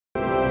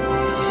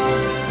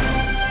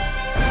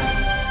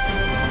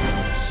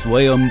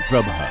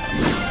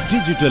SwayamPrabha.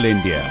 Digital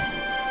India.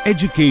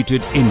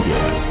 Educated India.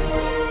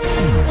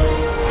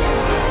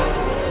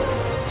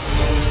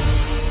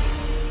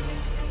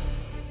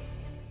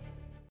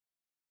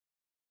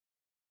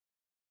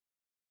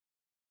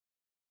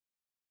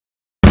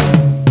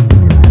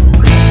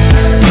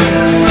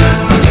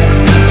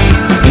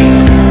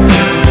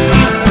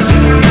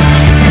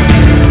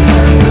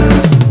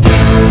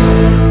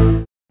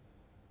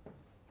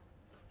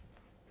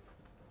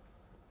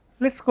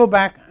 Let us go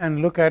back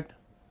and look at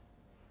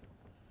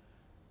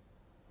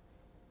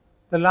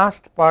the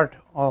last part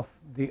of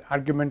the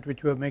argument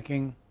which we were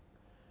making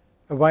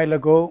a while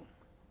ago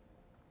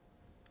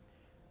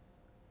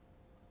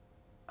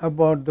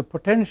about the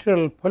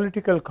potential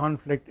political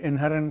conflict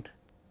inherent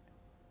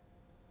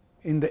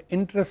in the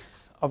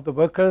interests of the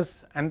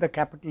workers and the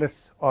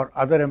capitalists or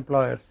other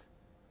employers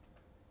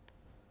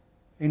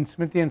in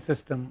Smithian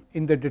system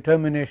in the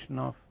determination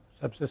of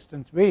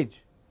subsistence wage.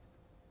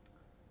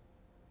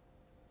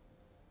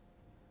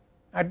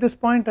 At this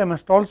point I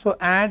must also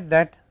add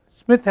that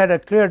Smith had a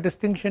clear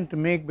distinction to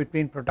make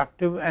between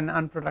productive and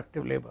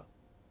unproductive labor.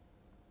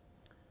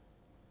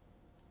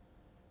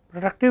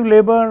 Productive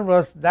labor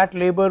was that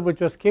labor which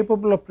was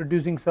capable of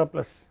producing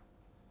surplus,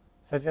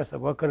 such as a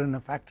worker in a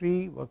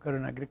factory, worker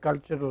in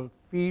agricultural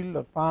field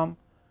or farm,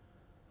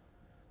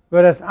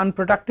 whereas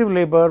unproductive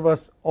labor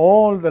was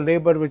all the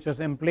labor which was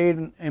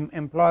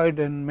employed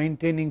in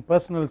maintaining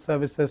personal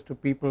services to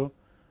people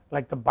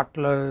like the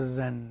butlers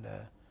and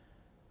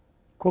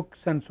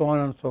cooks and so on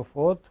and so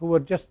forth, who were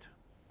just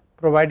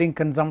providing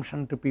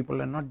consumption to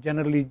people and not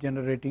generally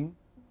generating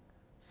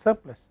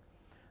surplus.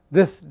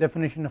 This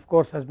definition of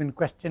course has been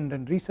questioned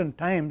in recent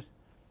times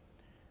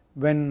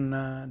when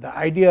the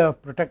idea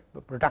of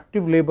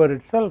productive labor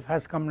itself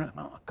has come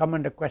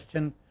under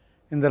question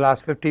in the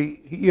last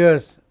 50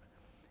 years,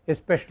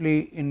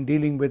 especially in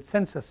dealing with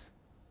census.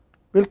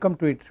 We will come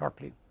to it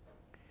shortly,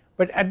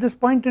 but at this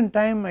point in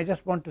time I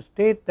just want to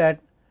state that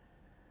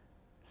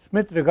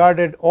Smith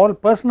regarded all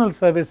personal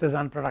service as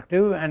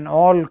unproductive and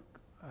all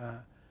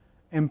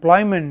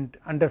employment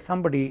under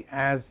somebody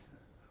as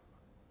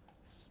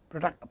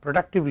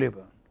productive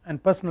labor,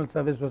 and personal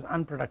service was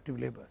unproductive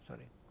labor.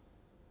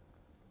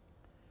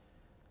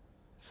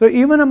 So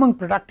even among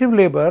productive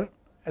labor,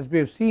 as we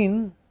have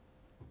seen,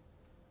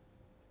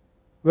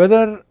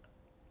 whether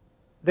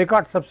they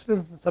got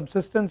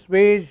subsistence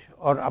wage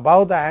or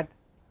above that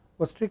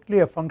was strictly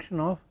a function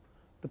of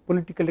the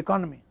political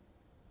economy,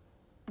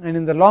 and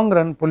in the long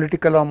run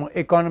political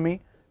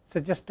economy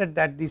suggested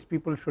that these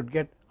people should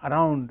get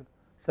around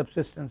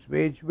subsistence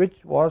wage,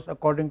 which was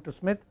according to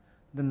Smith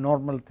the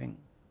normal thing.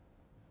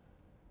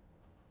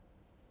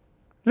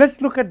 Let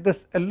us look at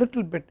this a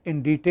little bit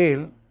in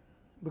detail,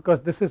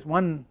 because this is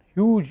one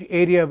huge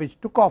area which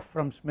took off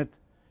from Smith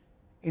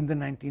in the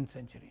 19th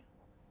century.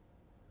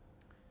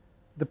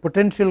 The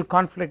potential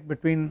conflict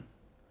between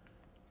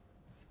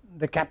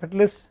the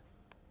capitalists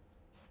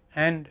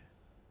and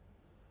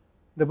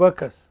the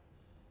workers.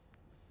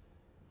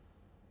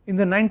 In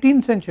the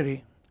 19th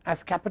century,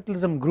 as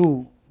capitalism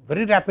grew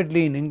very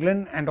rapidly in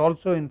England and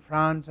also in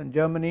France and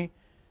Germany,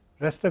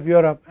 rest of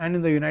Europe and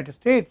in the United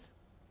States,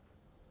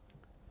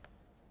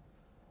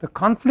 the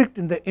conflict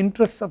in the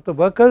interests of the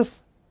workers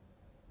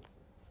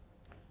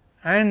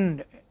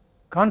and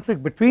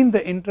conflict between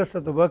the interests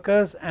of the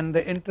workers and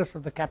the interests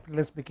of the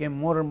capitalists became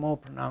more and more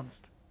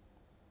pronounced.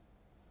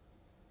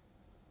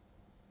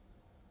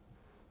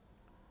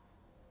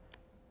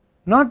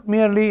 Not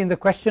merely in the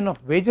question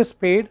of wages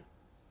paid,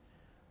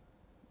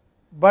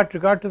 but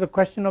regard to the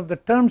question of the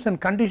terms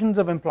and conditions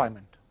of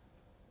employment.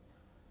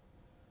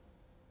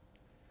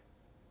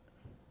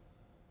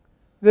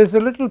 There is a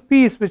little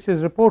piece which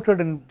is reported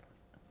in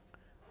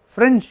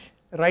French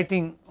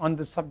writing on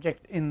this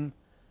subject in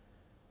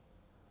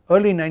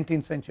early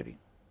 19th century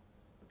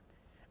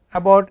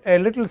about a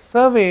little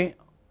survey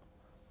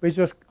which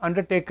was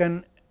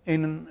undertaken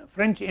in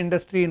French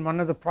industry in one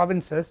of the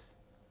provinces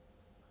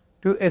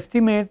to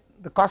estimate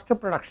the cost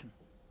of production,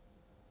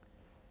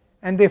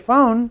 and they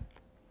found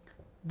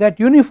that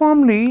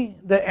uniformly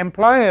the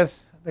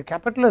employers, the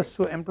capitalists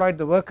who employed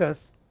the workers,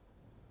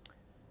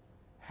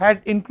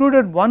 had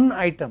included one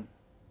item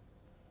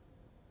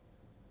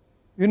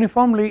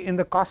uniformly in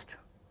the cost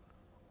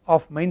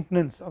of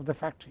maintenance of the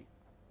factory.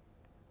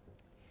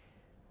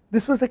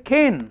 This was a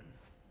cane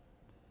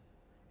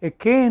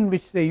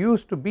which they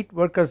used to beat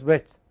workers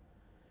with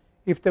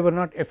if they were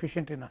not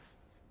efficient enough.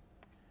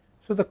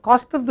 So the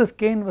cost of this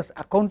cane was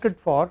accounted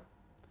for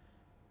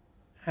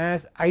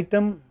as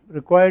item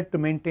required to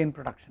maintain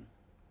production,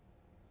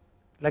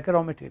 like a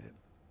raw material.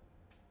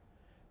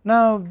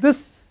 Now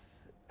this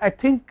I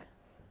think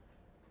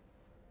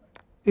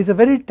is a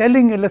very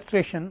telling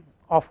illustration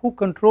of who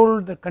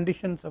controlled the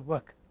conditions of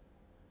work,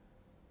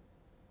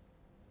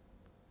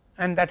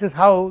 and that is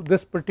how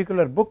this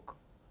particular book,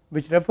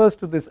 which refers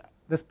to this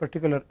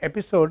particular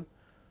episode,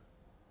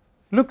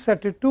 looks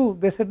at it too.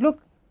 They said,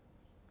 look,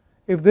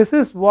 if this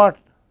is what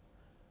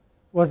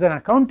was an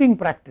accounting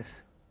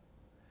practice,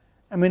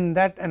 I mean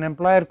that an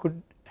employer could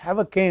have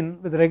a cane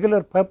with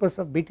regular purpose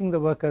of beating the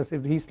workers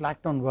if he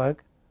slacked on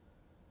work,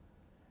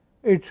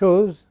 it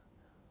shows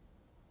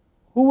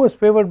who was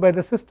favored by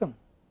the system.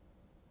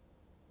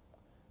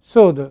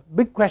 So the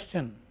big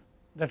question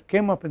that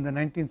came up in the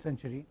 19th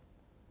century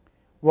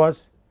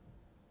was,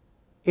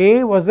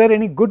 A, was there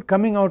any good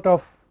coming out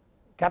of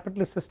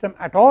capitalist system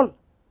at all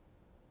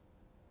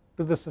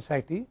to the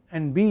society,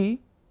 and B,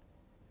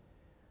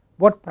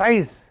 what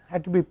price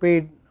had to be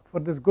paid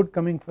for this good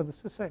coming for the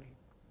society.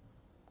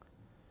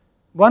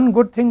 One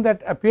good thing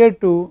that appeared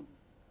to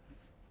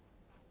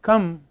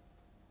come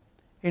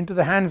into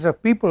the hands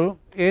of people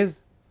is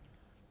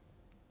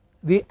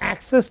the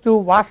access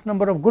to vast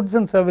number of goods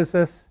and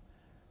services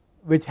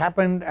which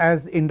happened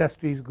as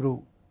industries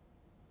grew,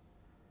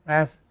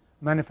 as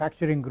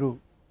manufacturing grew.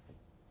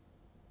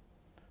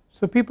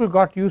 So people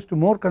got used to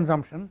more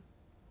consumption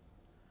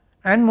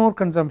and more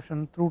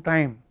consumption through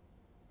time.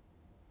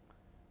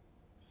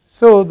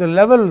 So the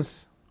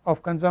levels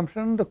of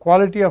consumption, the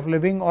quality of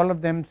living, all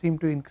of them seem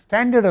to,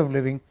 standard of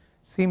living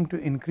seem to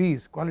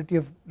increase. Quality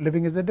of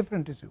living is a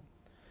different issue.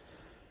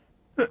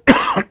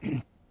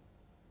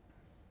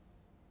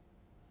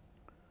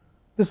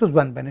 This was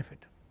one benefit.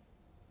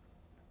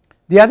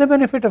 The other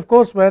benefit, of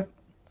course, were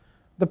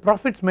the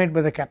profits made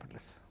by the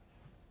capitalists.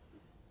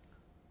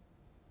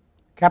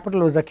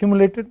 Capital was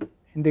accumulated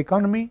in the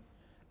economy,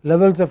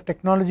 levels of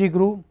technology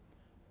grew.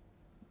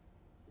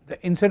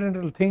 The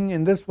incidental thing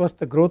in this was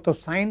the growth of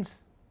science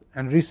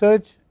and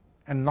research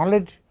and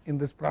knowledge in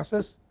this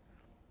process.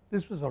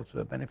 This was also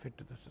a benefit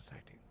to the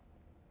society.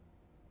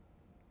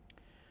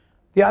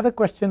 The other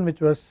question which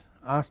was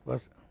asked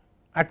was,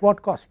 at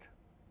what cost?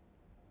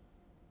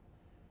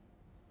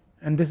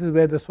 And this is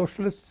where the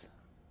socialists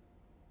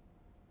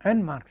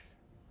and Marx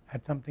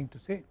had something to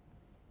say.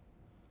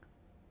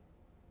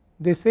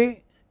 They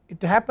say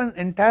it happened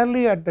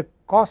entirely at the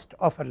cost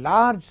of a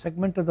large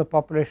segment of the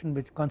population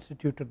which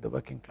constituted the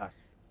working class.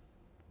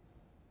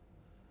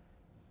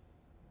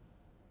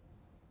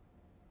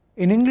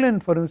 In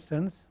England, for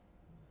instance,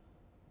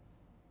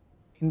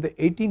 in the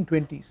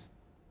 1820s,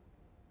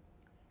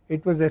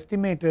 it was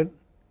estimated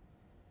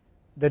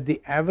that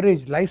the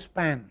average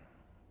lifespan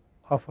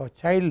of a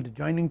child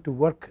joining to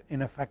work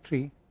in a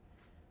factory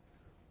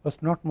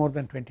was not more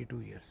than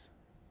 22 years.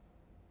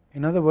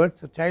 In other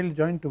words, a child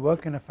joined to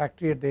work in a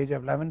factory at the age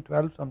of 11,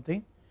 12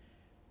 something,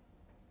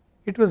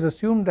 it was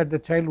assumed that the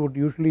child would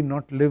usually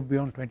not live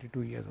beyond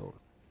 22 years old.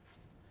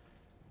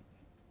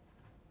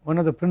 One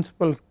of the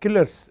principal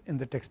killers in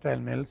the textile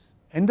mills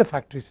and the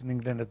factories in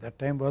England at that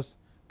time was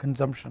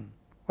consumption.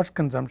 What is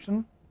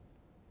consumption?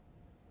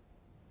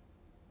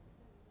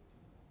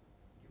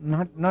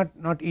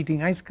 Not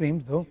eating ice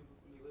creams though.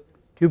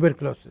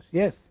 Tuberculosis,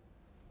 yes.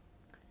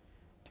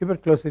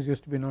 Tuberculosis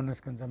used to be known as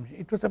consumption.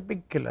 It was a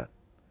big killer.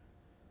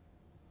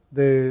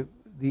 The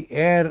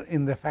air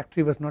in the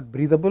factory was not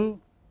breathable,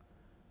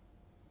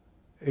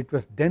 it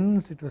was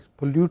dense, it was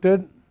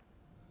polluted,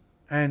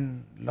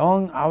 and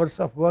long hours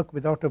of work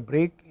without a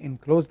break in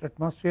closed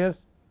atmospheres,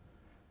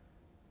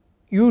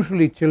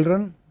 usually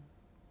children.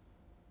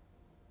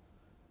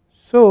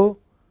 So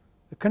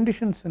the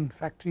conditions in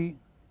factory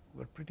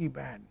were pretty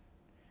bad.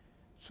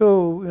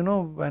 So you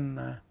know,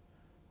 when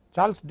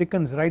Charles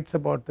Dickens writes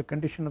about the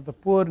condition of the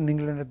poor in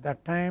England at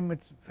that time,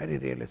 it is very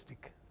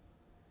realistic.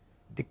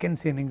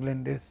 Dickensian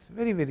England is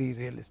very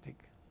realistic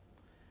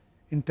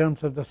in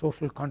terms of the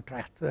social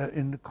contrasts,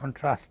 in the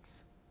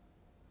contrasts.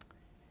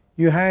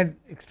 You had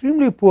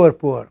extremely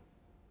poor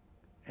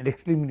and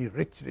extremely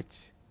rich.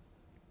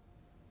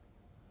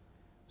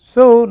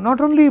 So not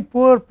only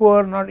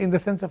poor, not in the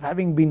sense of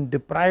having been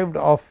deprived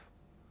of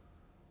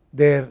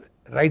their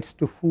rights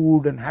to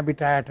food and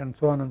habitat and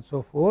so on and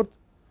so forth,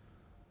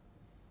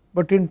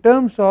 but in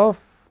terms of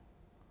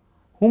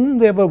whom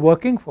they were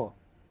working for.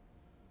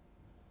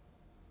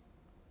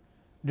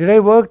 Did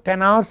I work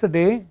 10 hours a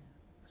day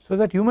so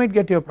that you might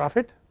get your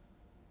profit,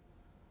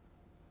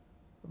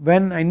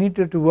 when I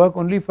needed to work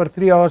only for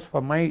 3 hours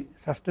for my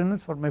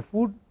sustenance, for my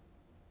food?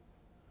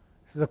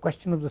 This is a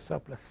question of the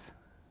surplus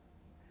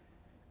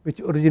which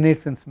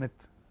originates in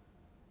Smith,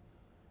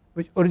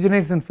 which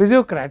originates in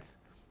physiocrats.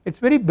 It is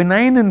very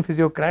benign in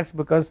physiocrats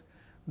because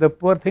the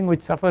poor thing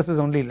which suffers is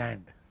only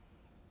land.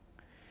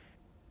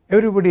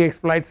 Everybody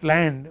exploits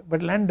land,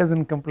 but land does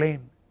not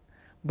complain.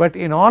 But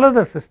in all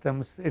other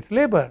systems it is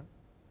labor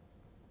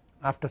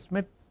after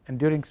Smith and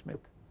during Smith.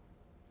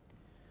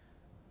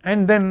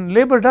 And then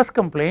labor does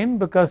complain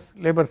because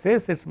labor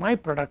says it is my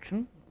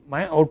production,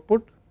 my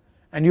output,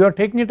 and you are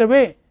taking it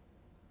away.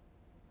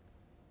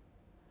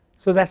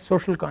 So that is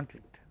social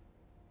conflict.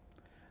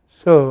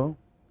 So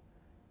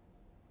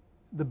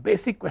the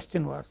basic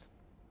question was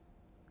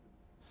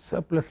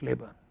surplus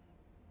labor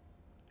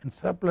and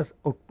surplus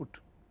output.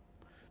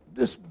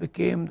 This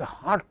became the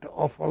heart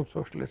of all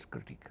socialist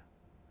critique,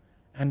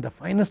 and the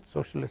finest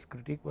socialist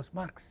critique was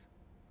Marx.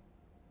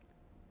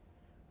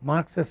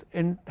 Marx's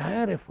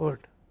entire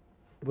effort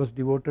was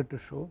devoted to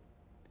show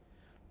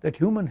that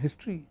human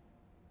history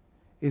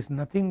is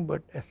nothing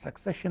but a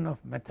succession of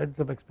methods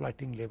of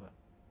exploiting labor.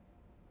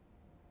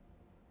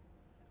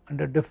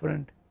 under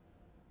different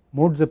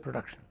modes of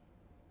production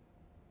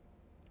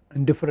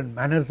and different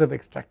manners of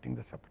extracting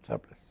the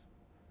surplus.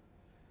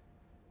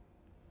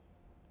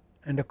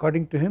 And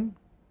according to him,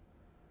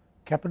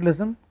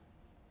 capitalism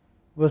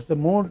was the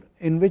mode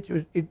in which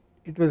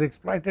it was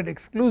exploited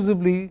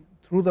exclusively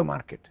through the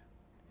market.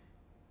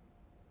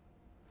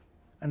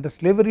 Under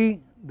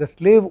slavery,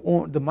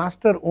 the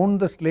master owned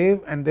the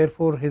slave and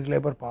therefore his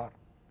labor power.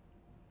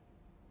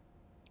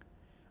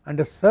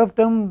 Under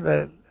serfdom,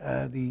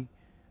 the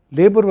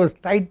labor was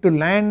tied to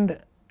land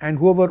and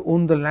whoever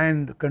owned the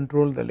land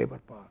controlled the labor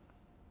power.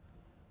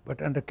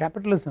 But under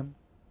capitalism,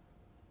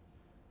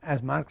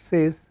 as Marx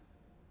says,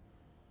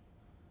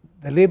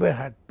 the labor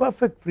had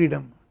perfect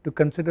freedom to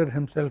consider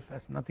himself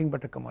as nothing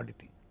but a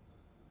commodity.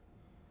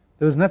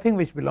 There was nothing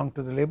which belonged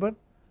to the labor.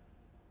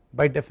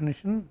 By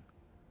definition,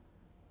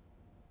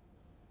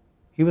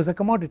 he was a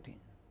commodity,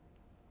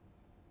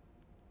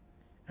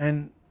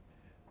 and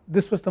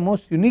this was the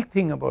most unique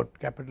thing about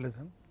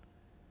capitalism,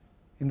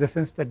 in the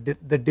sense that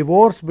the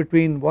divorce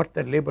between what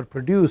the labor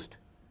produced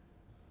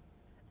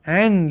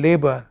and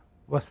labor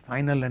was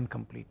final and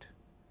complete.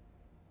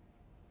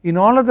 In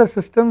all other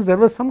systems there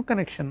was some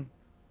connection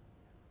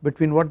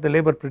between what the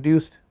labor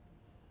produced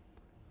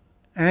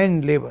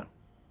and labor,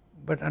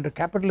 but under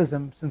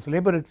capitalism, since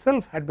labor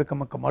itself had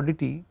become a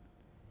commodity,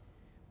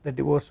 the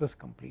divorce was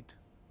complete.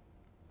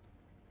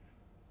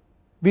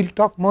 We will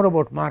talk more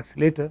about Marx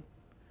later,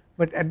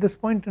 but at this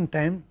point in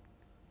time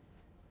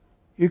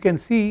you can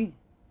see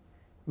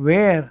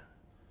where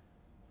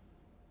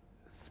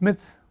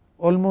Smith's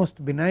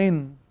almost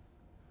benign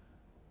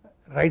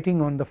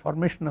writing on the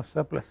formation of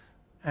surplus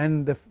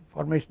and the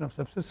formation of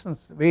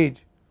subsistence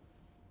wage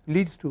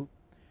leads to.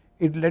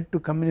 It led to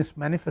Communist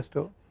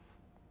Manifesto,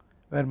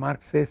 where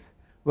Marx says,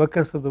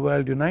 workers of the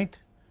world unite,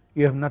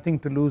 you have nothing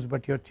to lose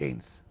but your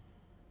chains.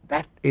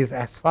 That is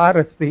as far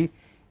as the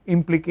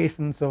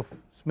implications of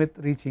Smith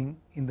reaching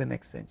in the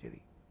next century.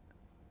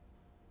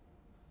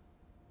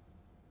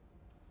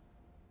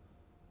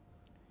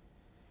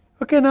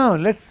 Okay, now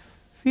let us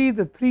see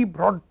the three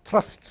broad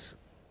thrusts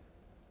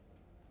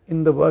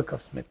in the work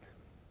of Smith.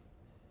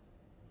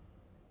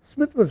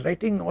 Smith was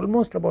writing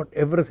almost about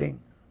everything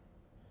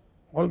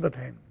all the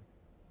time,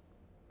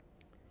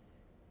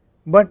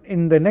 but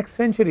in the next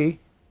century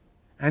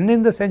and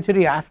in the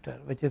century after,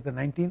 which is the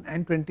 19th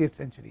and 20th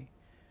century,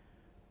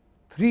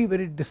 three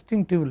very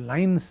distinctive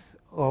lines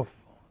of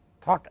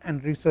thought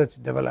and research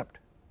developed,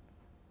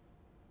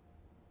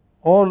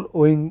 all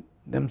owing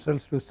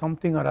themselves to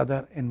something or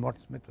other in what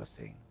Smith was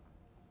saying.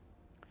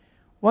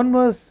 One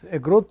was a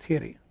growth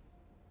theory,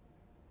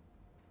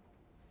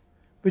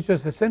 which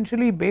was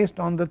essentially based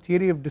on the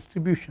theory of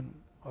distribution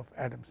of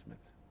Adam Smith.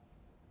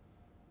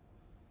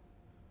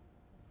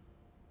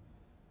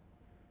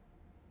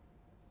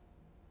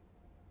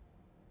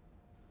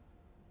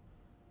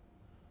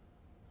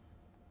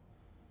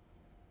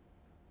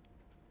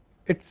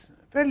 It is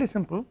fairly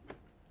simple.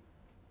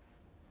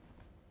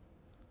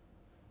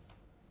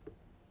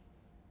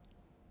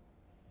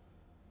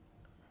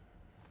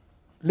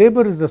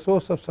 Labor is the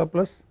source of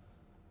surplus,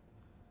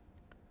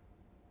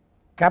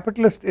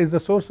 capitalist is the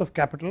source of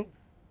capital,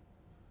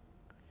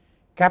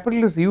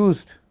 capital is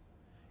used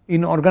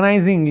in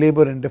organizing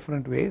labor in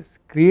different ways,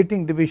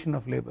 creating division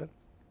of labor.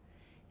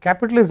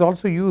 Capital is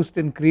also used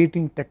in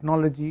creating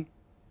technology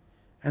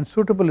and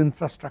suitable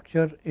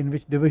infrastructure in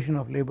which division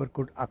of labor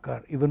could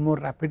occur even more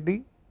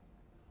rapidly.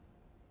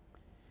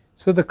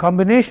 So the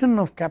combination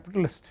of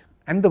capitalist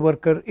and the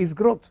worker is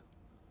growth,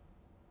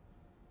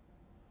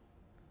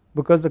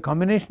 because the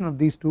combination of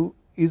these two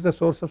is the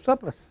source of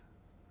surplus.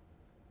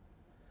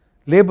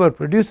 Labor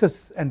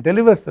produces and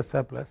delivers the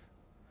surplus,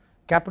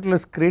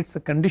 capitalist creates the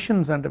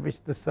conditions under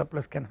which this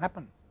surplus can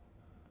happen.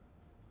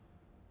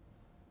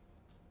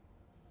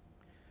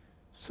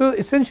 So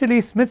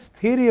essentially Smith's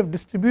theory of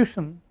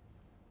distribution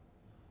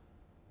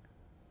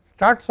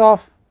starts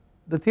off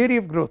the theory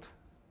of growth.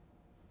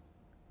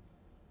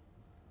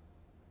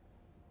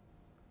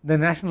 The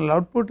national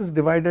output is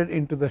divided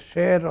into the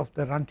share of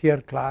the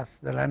rentier class,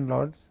 the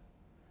landlords,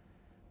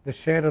 the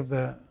share of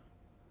the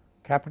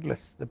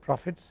capitalists, the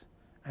profits,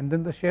 and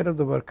then the share of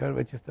the worker,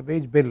 which is the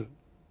wage bill.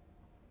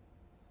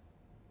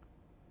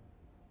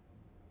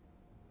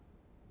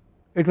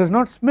 It was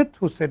not Smith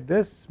who said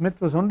this. Smith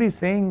was only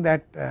saying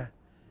that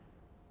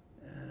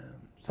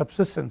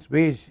subsistence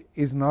wage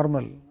is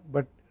normal,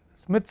 but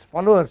Smith's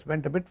followers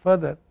went a bit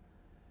further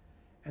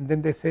and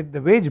then they said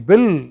the wage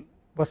bill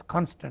was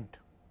constant.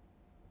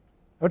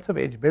 What is a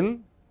wage bill?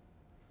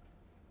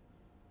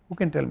 Who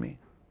can tell me?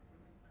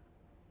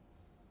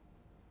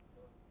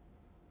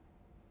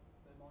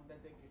 The amount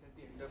that they get at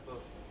the end of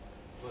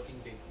a working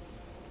day.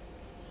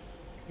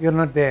 You are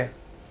not there.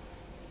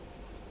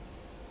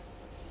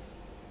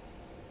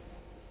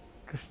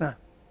 Krishna,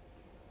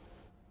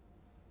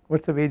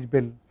 what is a wage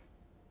bill?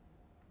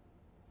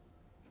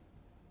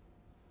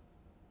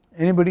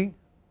 Anybody?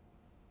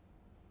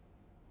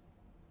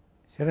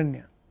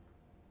 Sharanya?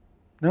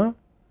 No?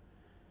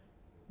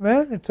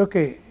 Well, it is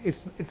okay,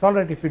 it's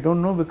alright if you do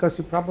not know, because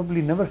you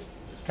probably never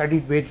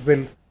studied wage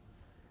bill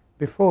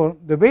before,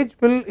 the wage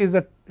bill is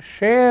a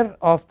share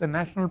of the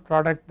national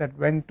product that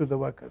went to the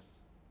workers.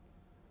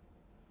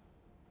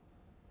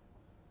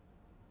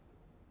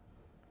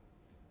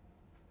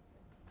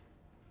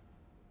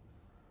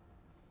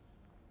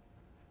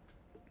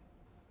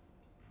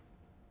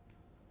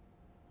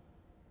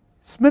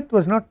 Smith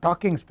was not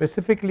talking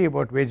specifically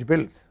about wage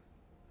bills.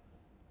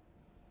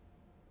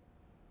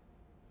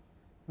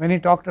 When he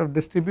talked of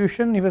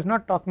distribution, he was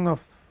not talking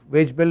of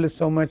wage bill is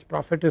so much,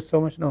 profit is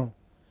so much, no.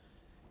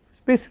 He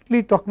is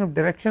basically talking of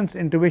directions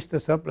into which the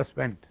surplus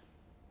went.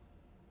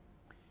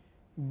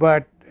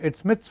 But it's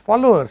Smith's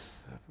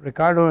followers,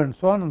 Ricardo and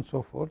so on and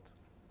so forth,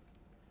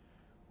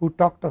 who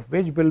talked of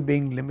wage bill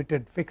being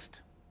limited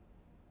fixed,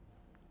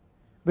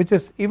 which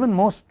is even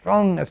more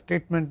strong a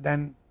statement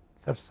than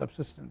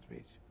subsistence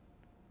wage.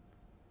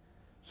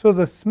 So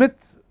the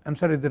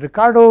the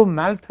Ricardo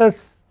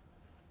Malthus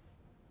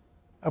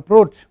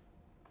approach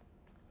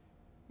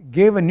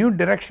gave a new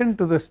direction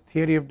to this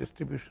theory of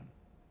distribution.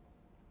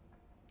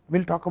 We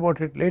will talk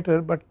about it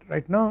later, but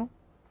right now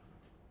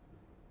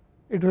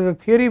it was a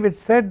theory which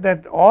said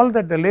that all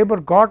that the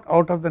labor got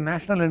out of the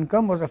national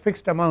income was a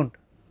fixed amount,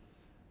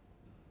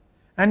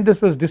 and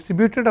this was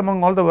distributed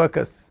among all the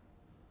workers.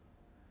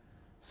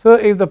 So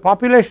if the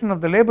population of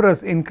the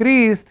laborers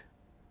increased,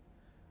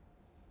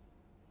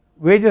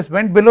 wages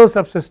went below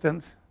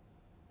subsistence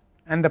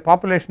and the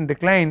population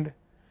declined,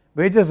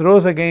 wages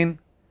rose again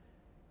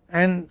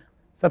and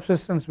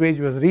subsistence wage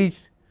was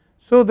reached.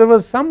 So there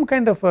was some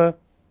kind of a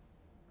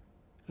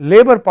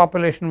labor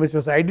population which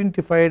was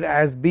identified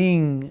as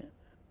being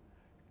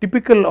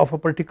typical of a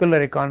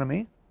particular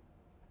economy,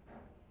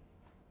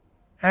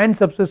 and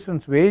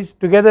subsistence wage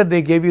together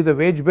they gave you the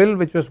wage bill,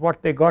 which was what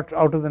they got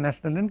out of the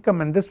national income,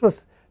 and this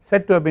was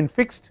said to have been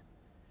fixed.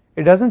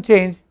 It does not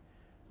change,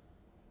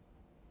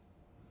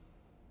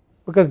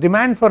 because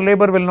demand for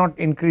labor will not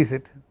increase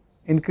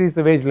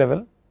the wage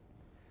level.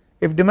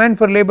 If demand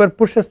for labor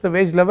pushes the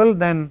wage level,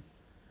 then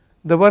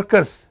the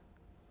workers,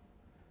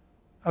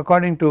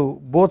 according to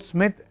both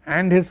Smith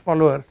and his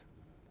followers,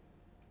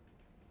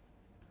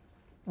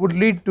 would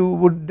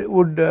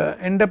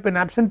end up in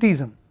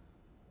absenteeism.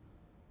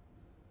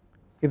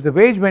 If the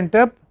wage went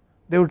up,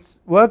 they would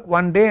work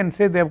one day and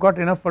say they have got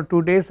enough for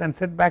 2 days and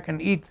sit back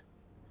and eat.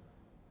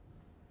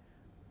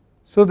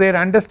 So their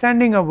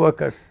understanding of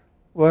workers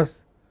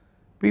was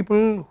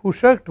people who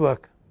shirked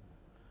work.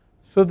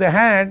 So they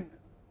had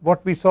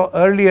what we saw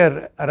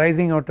earlier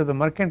arising out of the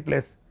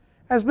mercantilists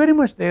as very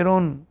much their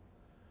own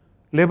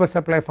labor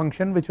supply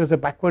function, which was a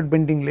backward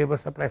bending labor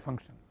supply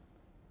function.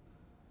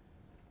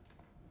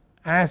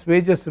 As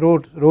wages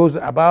rose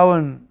above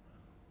and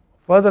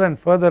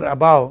further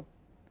above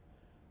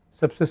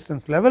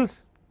subsistence levels,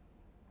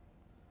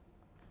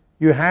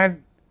 you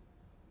had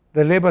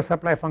the labor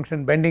supply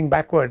function bending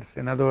backwards,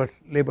 in other words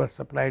labor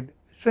supplied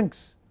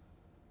shrinks.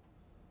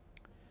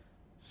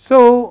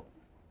 So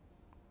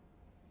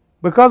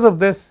because of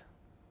this,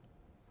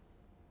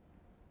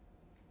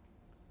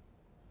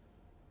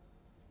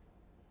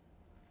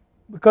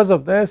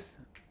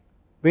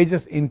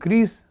 wages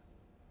increase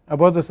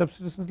above the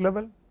subsistence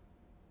level.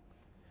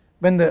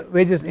 When the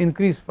wages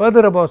increase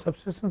further above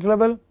subsistence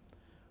level,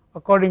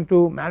 according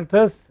to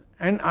Malthus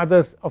and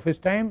others of his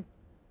time,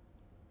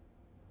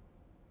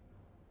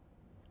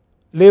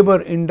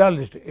 labor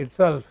indulged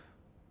itself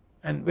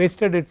and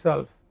wasted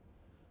itself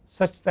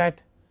such that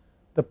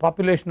the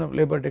population of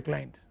labor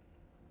declined,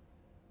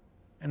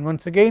 and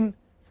once again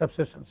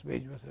subsistence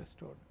wage was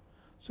restored.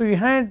 So you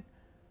had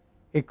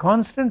a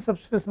constant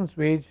subsistence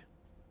wage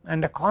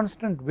and a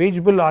constant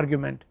wage bill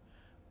argument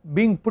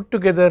being put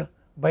together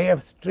by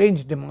a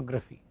strange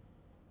demography.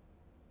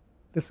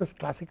 This was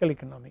classical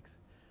economics,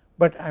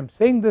 but I am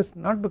saying this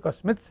not because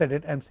Smith said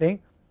it, I am saying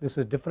this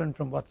is different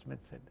from what Smith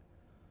said.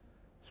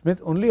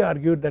 Smith only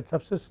argued that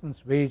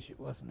subsistence wage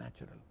was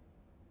natural.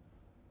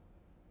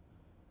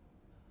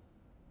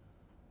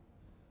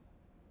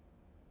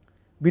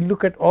 We will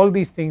look at all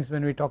these things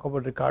when we talk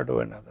about Ricardo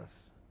and others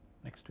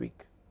next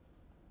week.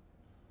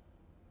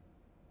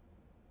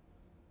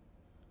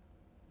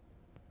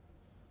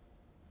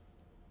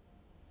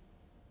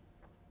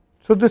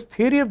 So this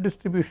theory of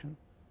distribution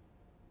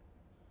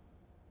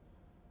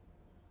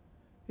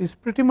is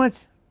pretty much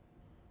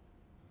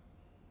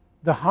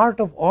the heart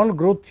of all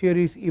growth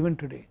theories even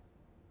today.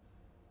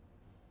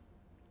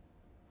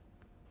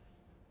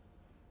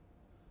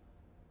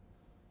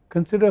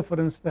 Consider for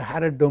instance the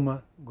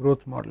Harrod-Domer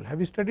growth model. Have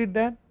you studied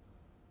that?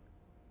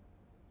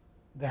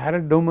 The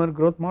Harrod-Domer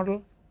growth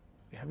model,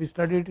 have you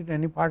studied it in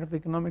any part of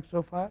economics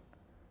so far?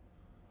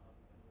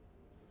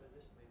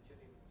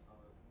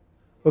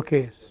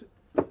 Okay,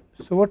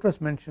 so what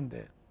was mentioned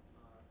there?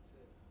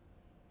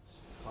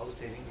 How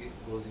saving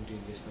goes into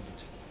investment,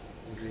 it's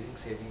increasing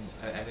saving.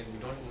 I mean, we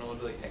don't know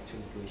the actual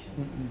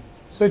equation.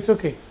 So it's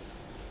okay.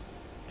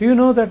 Do you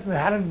know that in the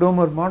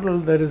Harrod-Domer model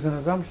there is an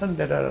assumption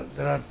that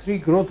there are 3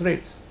 growth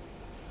rates?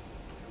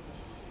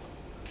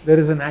 There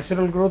is a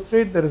natural growth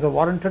rate, there is a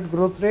warranted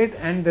growth rate,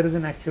 and there is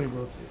an actual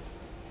growth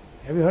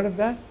rate. Have you heard of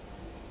that?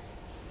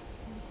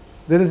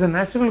 there is a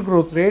natural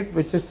growth rate,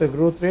 which is the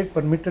growth rate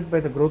permitted by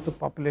the growth of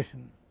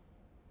population,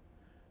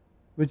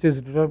 which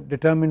is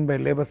determined by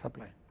labor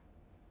supply.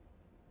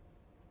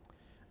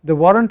 The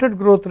warranted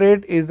growth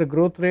rate is the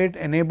growth rate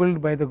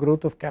enabled by the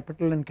growth of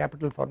capital and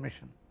capital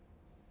formation.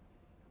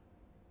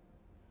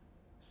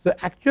 So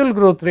actual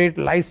growth rate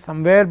lies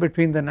somewhere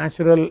between the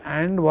natural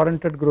and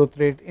warranted growth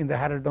rate in the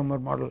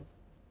Harrod-Domar model.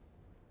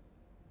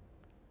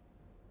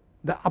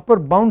 The upper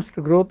bounds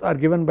to growth are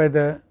given by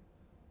the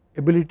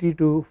ability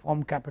to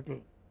form capital,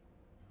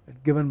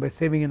 given by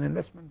saving and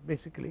investment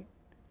basically.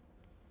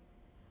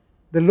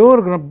 The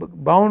lower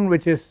bound,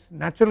 which is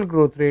natural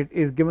growth rate,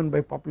 is given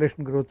by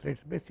population growth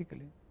rates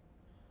basically,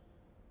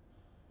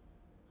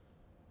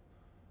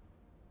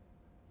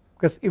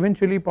 because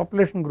eventually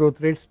population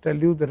growth rates tell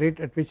you the rate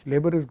at which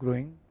labor is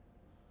growing,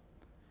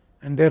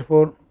 and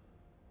therefore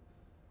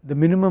the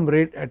minimum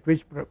rate at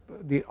which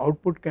the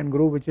output can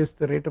grow, which is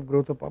the rate of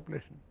growth of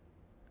population.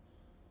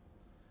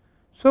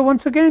 So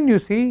once again you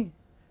see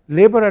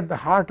labor at the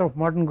heart of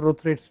modern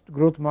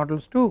growth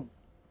models too.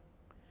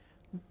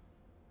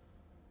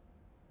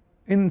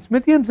 In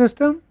Smithian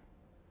system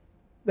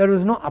there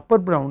is no upper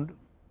bound,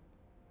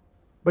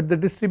 but the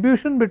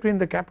distribution between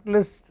the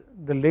capitalist,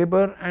 the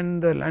labor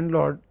and the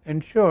landlord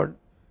ensured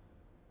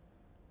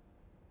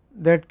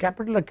that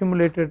capital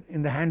accumulated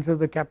in the hands of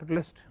the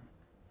capitalist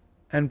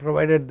and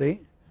provided the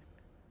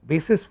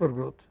basis for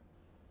growth,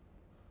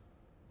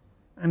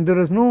 and there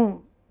is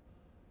no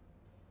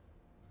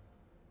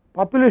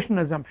population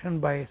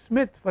assumption by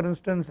Smith, for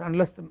instance,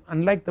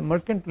 unlike the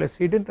mercantilists,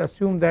 he did not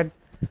assume that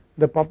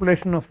the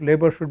population of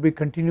labor should be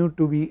continued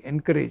to be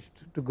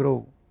encouraged to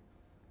grow.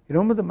 You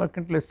remember the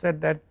mercantilists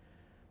said that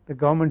the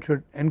government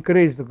should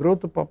encourage the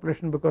growth of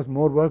population because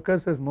more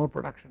workers is more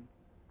production.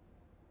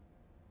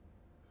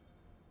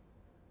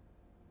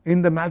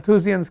 In the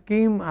Malthusian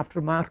scheme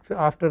after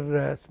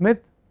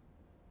Smith,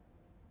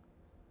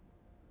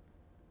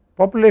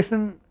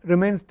 population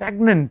remains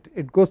stagnant,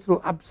 it goes through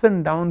ups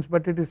and downs,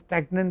 but it is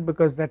stagnant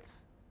because that is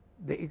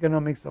the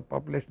economics of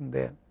population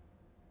there.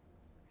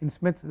 In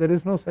Smith there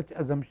is no such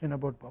assumption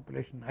about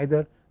population,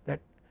 either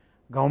that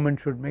government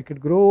should make it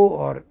grow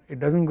or it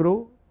does not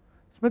grow.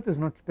 Smith is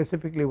not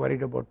specifically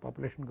worried about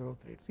population growth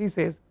rates. He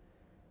says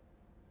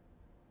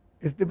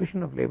it is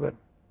division of labor,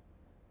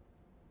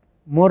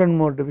 more and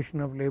more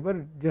division of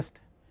labor just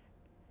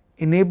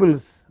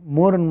enables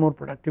more and more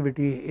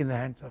productivity in the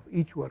hands of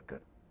each worker.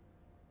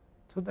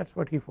 So that is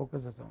what he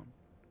focuses on.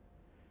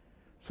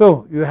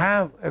 So you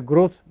have a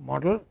growth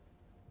model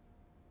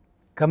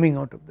coming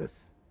out of this,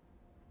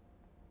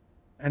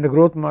 and a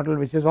growth model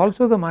which is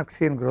also the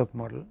Marxian growth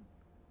model,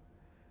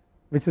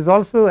 which is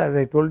also, as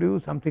I told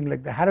you, something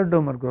like the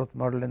Harrod-Domar growth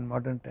model in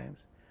modern times.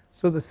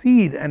 So the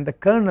seed and the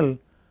kernel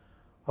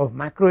of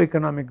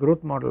macroeconomic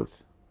growth models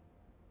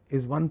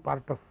is one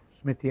part of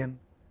Smithian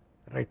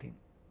writing.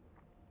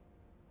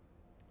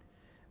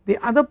 The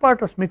other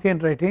part of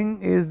Smithian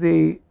writing is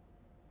the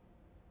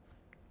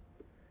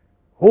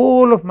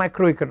whole of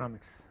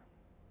microeconomics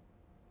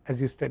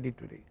as you study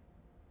today,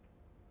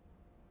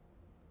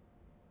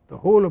 the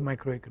whole of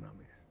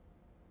microeconomics,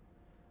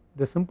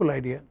 the simple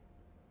idea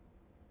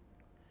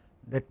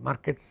that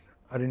markets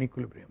are in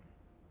equilibrium,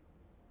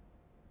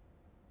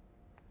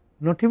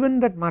 not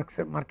even that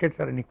markets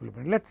are in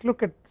equilibrium. Let us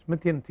look at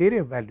Smithian theory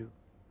of value.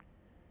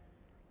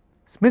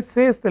 Smith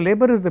says the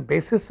labor is the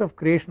basis of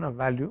creation of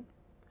value.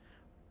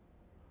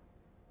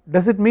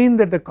 Does it mean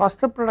that the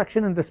cost of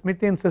production in the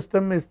Smithian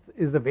system is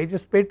the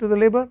wages paid to the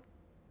labor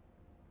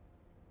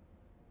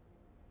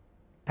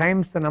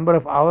times the number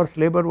of hours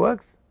labor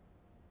works?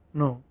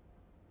 No.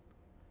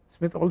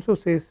 Smith also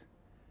says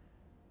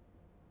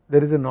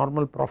there is a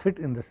normal profit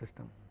in the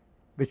system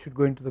which should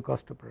go into the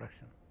cost of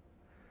production.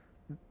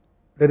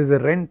 There is a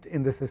rent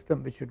in the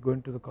system which should go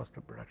into the cost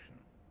of production.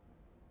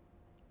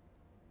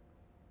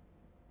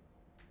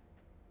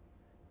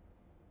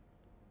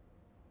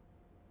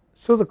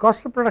 So the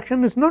cost of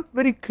production is not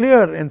very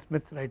clear in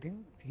Smith's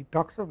writing. He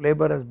talks of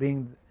labor as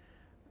being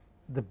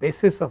the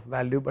basis of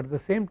value, but at the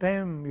same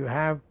time you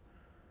have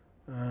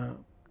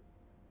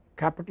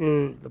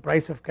capital, the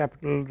price of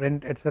capital,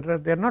 rent, etc.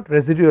 They are not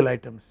residual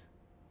items,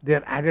 they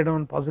are added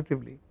on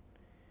positively.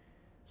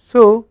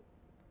 So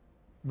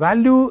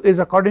value is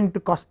according to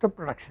cost of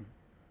production,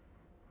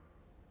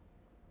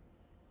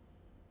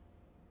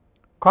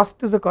 cost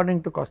is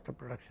according to cost of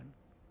production.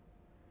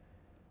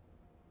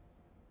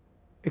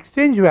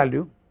 Exchange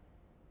value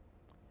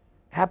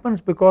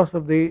happens because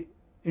of the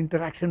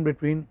interaction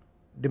between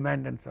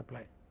demand and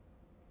supply.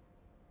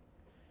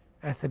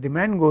 As the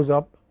demand goes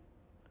up,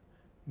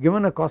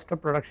 given a cost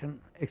of production,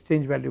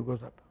 exchange value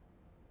goes up.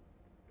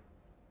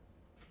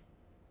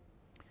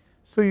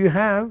 So you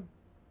have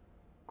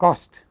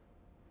cost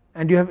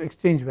and you have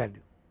exchange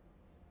value.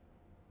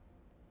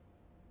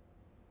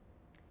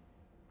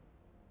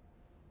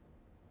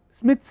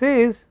 Smith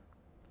says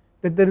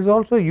that there is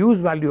also use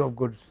value of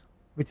goods,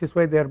 which is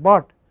why they are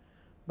bought,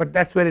 but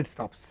that is where it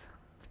stops.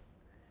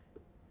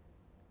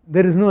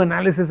 There is no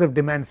analysis of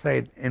demand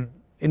side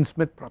in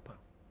Smith proper.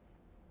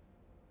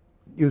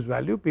 Use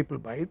value, people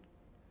buy it,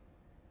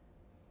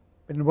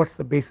 and what is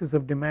the basis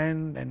of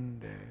demand,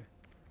 and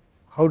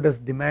how does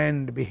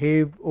demand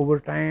behave over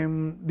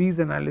time. These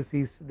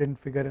analyses did not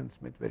figure in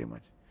Smith very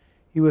much.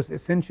 He was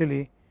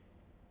essentially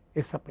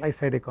a supply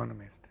side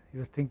economist. He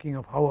was thinking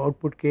of how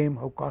output came,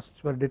 how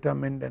costs were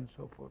determined, and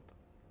so forth.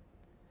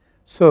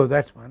 So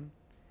that is one.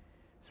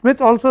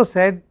 Smith also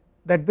said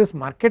that this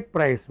market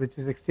price, which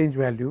is exchange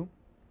value,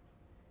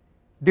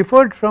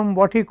 differed from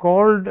what he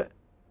called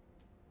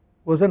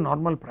was a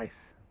normal price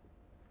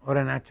or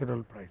a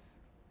natural price.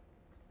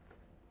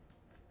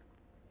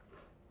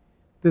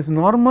 This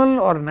normal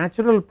or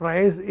natural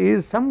price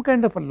is some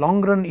kind of a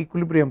long run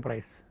equilibrium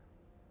price.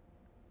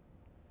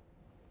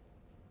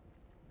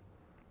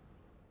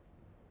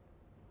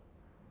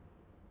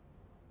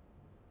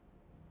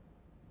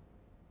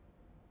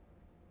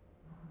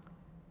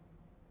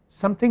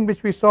 Something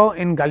which we saw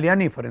in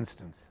Galliani, for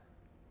instance.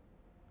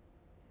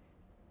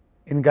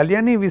 In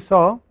Galliani we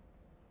saw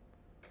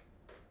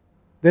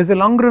there is a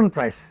long run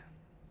price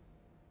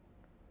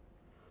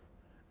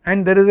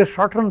and there is a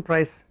short run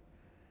price,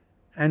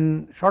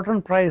 and short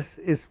run price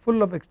is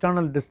full of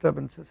external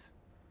disturbances,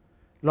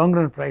 long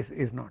run price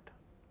is not.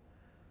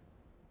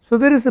 So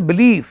there is a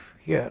belief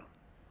here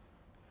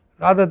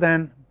rather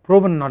than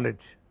proven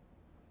knowledge.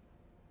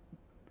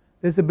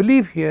 There is a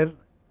belief here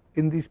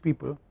in these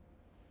people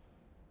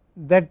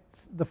that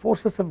the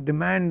forces of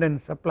demand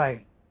and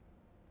supply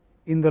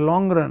in the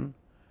long run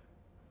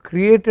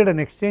created an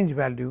exchange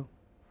value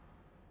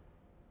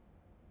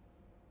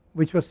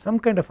which was some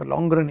kind of a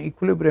long run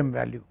equilibrium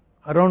value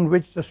around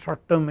which the short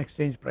term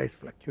exchange price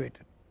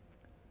fluctuated.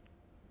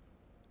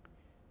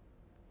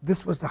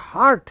 This was the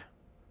heart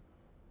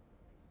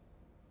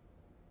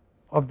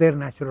of their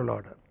natural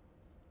order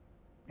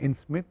in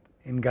Smith,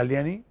 in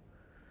Galliani,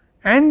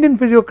 and in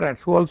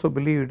physiocrats who also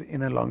believed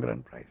in a long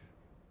run price.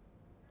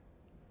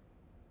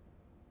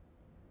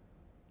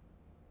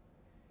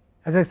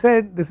 As I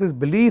said, this is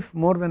belief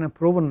more than a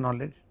proven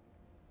knowledge,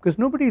 because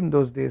nobody in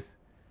those days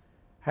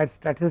had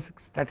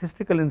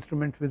statistical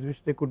instruments with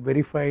which they could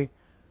verify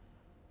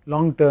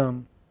long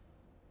term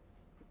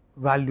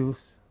values,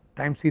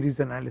 time series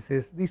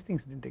analysis. These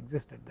things did not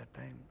exist at that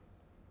time.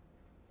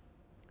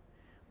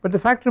 But the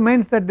fact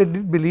remains that they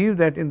did believe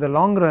that in the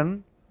long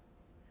run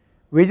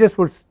wages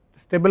would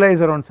stabilize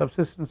around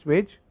subsistence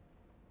wage,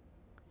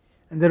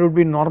 and there would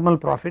be normal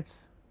profits,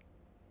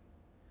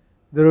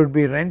 there would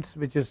be rents,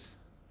 which is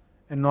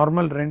a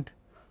normal rent.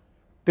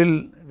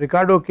 Till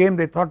Ricardo came,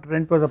 they thought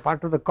rent was a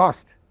part of the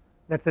cost.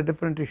 That is a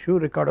different issue,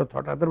 Ricardo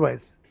thought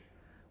otherwise.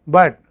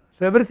 But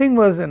so everything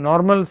was a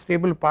normal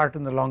stable part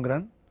in the long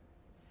run,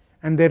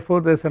 and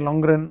therefore there is a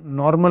long run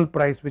normal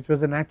price which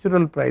was a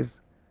natural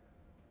price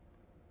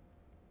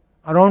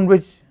around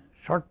which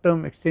short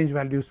term exchange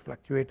values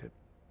fluctuated.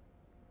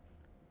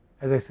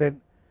 As I said,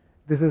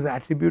 this is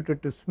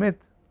attributed to Smith,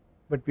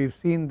 but we have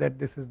seen that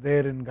this is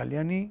there in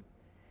Galliani,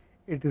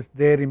 it is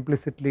there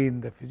implicitly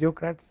in the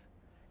physiocrats.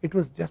 It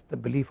was just the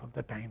belief of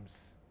the times.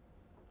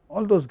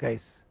 All those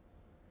guys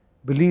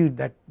believed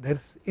that there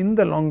is, in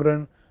the long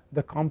run,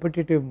 the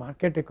competitive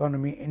market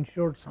economy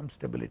ensured some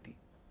stability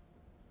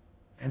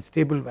and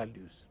stable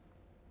values.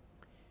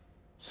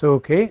 So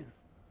okay,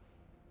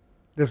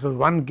 this was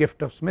one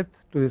gift of Smith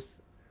to his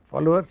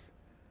followers,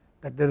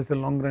 that there is a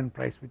long run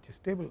price which is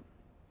stable.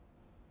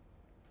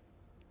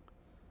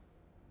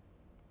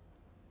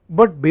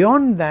 But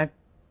beyond that,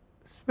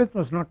 Smith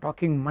was not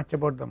talking much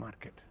about the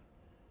market.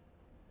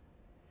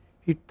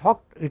 He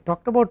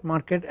talked about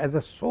market as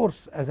a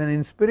source, as an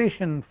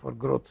inspiration for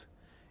growth,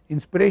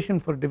 inspiration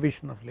for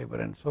division of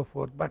labor and so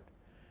forth, but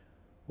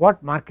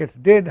what markets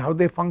did, how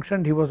they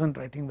functioned, he was not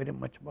writing very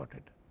much about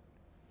it.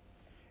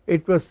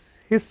 It was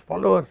his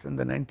followers in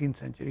the 19th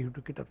century who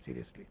took it up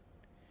seriously.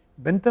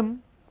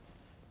 Bentham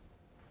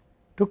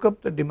took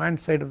up the demand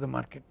side of the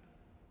market.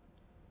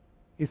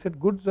 He said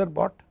goods are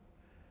bought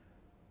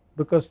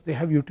because they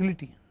have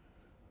utility.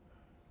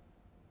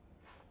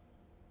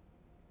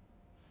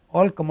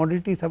 All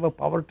commodities have a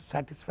power to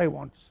satisfy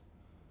wants,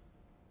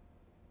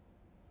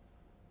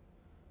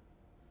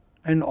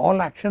 and all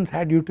actions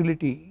had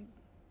utility.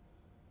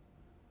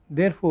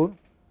 Therefore,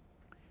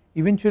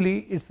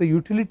 eventually it is the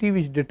utility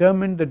which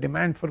determined the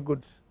demand for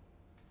goods,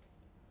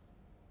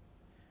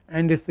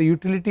 and it is the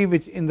utility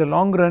which in the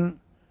long run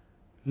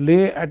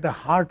lay at the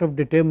heart of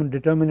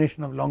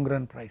determination of long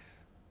run price.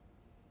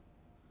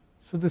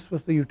 So this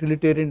was the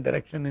utilitarian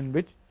direction in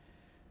which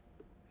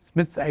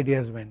Smith's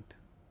ideas went,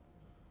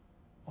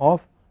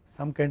 of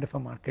some kind of a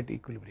market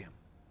equilibrium.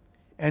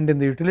 And in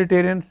the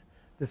utilitarians,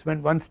 this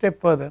went one step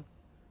further,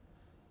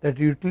 that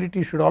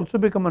utility should also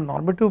become a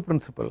normative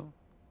principle,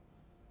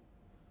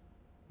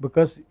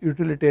 because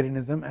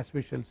utilitarianism, as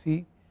we shall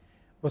see,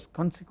 was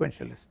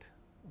consequentialist,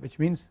 which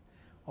means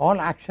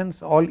all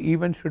actions, all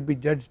events should be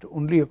judged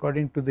only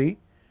according to the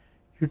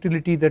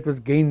utility that was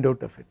gained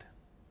out of it.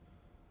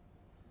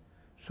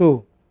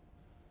 So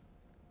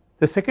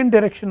the second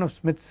direction of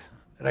Smith's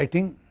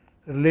writing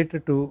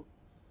related to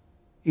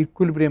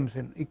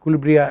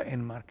equilibria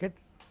in markets,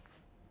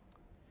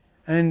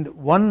 and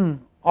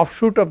one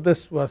offshoot of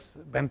this was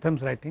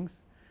Bentham's writings.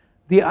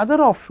 The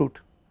other offshoot,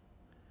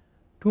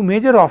 two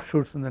major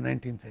offshoots in the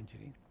 19th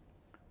century,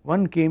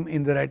 one came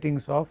in the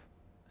writings of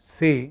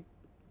Say,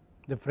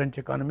 the French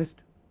economist,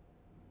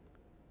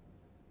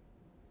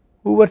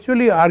 who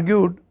virtually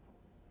argued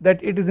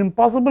that it is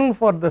impossible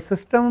for the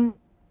system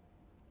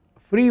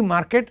free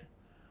market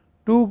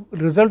to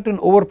result in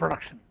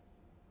overproduction.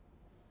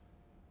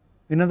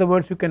 In other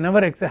words, you can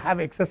never have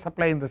excess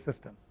supply in the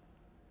system.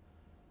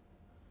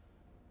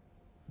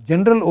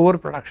 General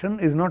overproduction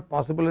is not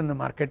possible in the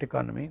market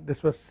economy.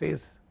 This was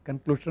Say's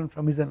conclusion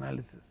from his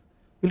analysis.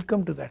 We will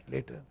come to that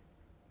later.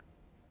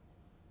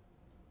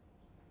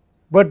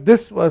 But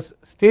this was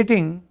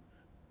stating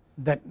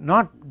that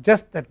not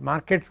just that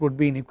markets would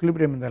be in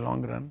equilibrium in the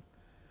long run,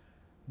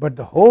 but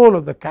the whole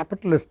of the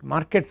capitalist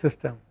market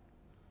system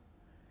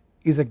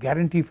is a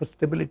guarantee for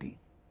stability.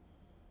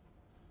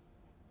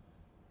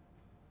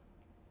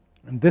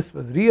 And this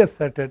was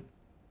reasserted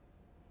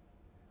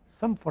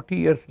some 40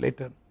 years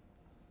later,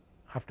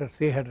 after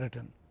Say had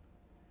written,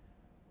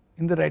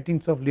 in the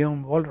writings of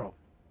Leon Walras.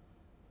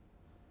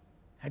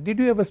 Did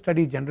you ever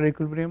study general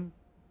equilibrium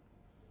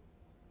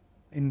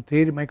in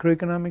theory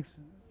microeconomics?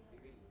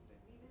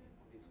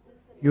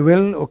 You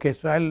will, okay.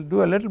 So I will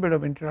do a little bit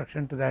of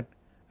introduction to that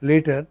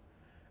later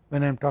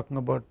when I am talking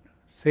about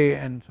Say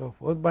and so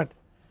forth, but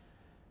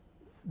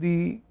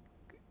the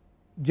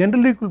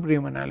general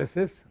equilibrium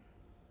analysis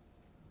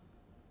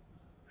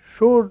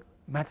showed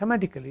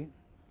mathematically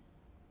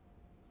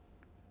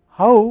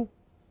how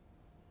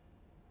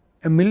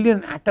a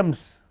million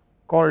atoms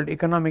called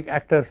economic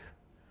actors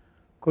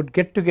could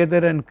get together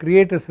and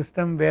create a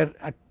system where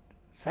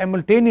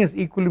simultaneous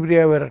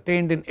equilibria were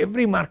attained in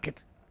every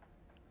market,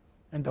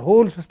 and the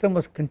whole system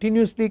was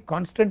continuously,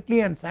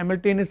 constantly and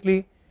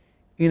simultaneously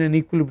in an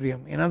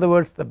equilibrium. In other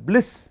words, the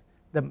bliss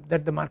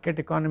that the market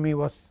economy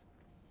was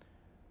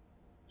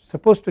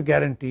supposed to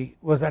guarantee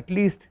was at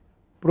least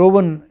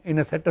proven in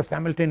a set of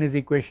simultaneous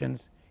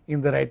equations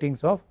in the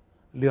writings of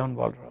Leon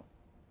Walras.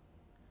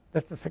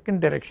 That is the second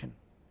direction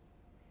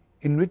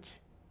in which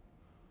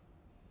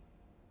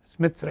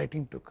Smith's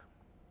writing took.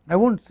 I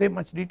will not say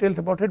much details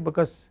about it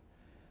because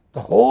the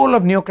whole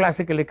of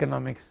neoclassical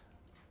economics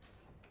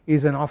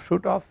is an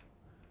offshoot of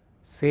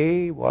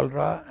Say,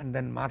 Walras, and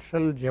then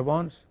Marshall,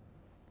 Jevons.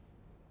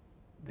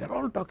 They are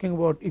all talking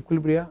about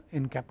equilibria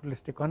in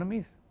capitalist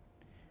economies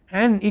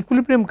and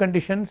equilibrium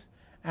conditions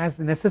as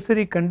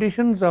necessary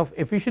conditions of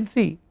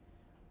efficiency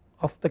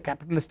of the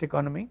capitalist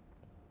economy,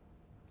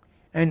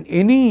 and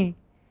any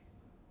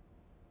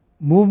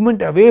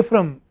movement away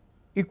from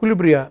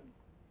equilibria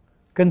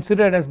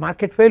considered as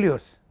market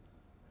failures.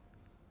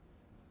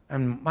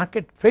 And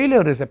market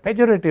failure is a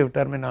pejorative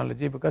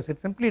terminology because it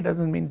simply does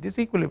not mean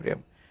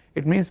disequilibrium,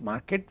 it means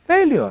market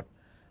failure,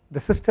 the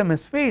system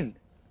has failed.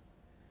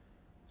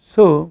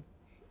 So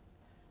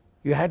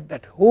you had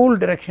that whole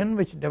direction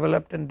which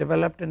developed and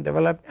developed and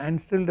developed and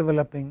still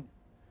developing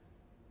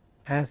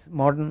as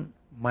modern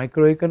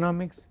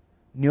microeconomics,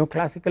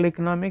 neoclassical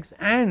economics,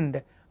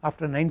 and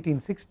after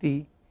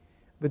 1960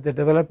 with the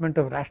development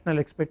of rational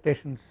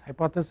expectations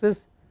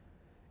hypothesis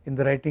in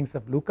the writings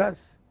of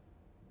Lucas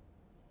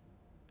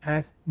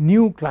as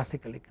new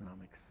classical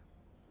economics.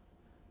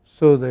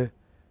 So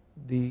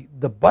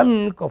the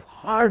bulk of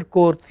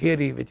hardcore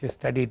theory which is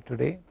studied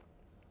today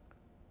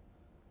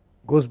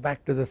goes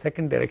back to the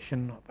second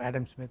direction of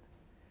Adam Smith,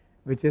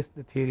 which is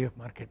the theory of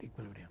market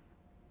equilibrium.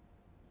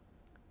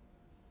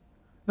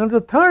 Now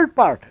the third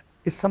part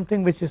is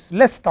something which is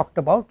less talked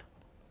about,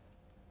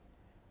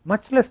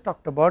 much less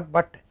talked about,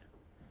 but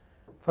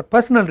for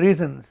personal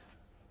reasons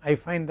I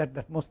find that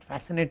the most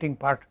fascinating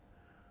part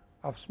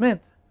of Smith,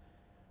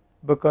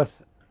 because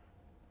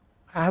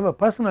I have a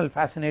personal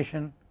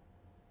fascination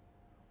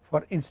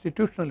for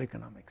institutional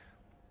economics,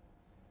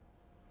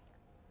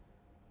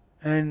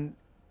 and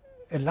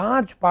a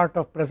large part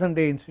of present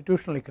day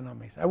institutional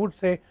economics I would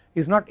say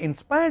is not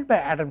inspired by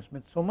Adam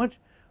Smith so much,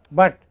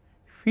 but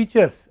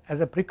features as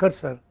a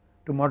precursor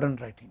to modern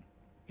writing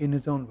in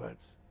his own words.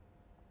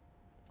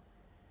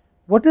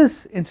 What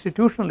is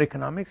institutional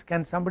economics?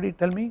 Can somebody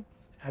tell me?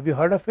 Have you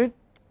heard of it?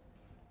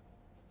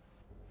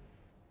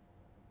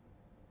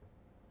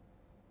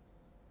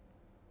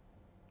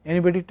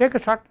 Anybody take a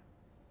shot?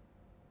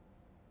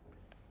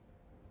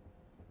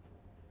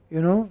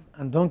 You know,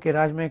 Andhon ke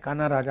Raj mein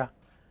Kana Raja.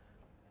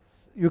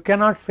 You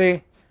cannot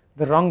say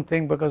the wrong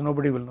thing because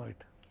nobody will know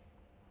it.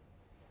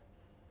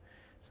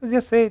 So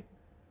just say it.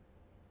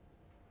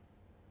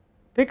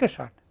 Take a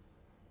shot.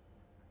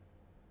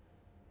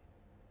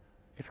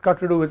 It has got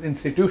to do with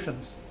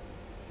institutions,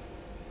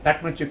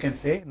 that much you can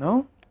say,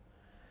 no?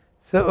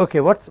 So okay,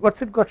 what's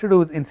it got to do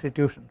with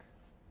institutions?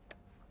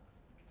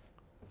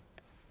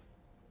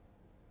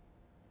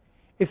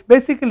 It is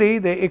basically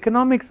the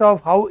economics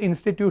of how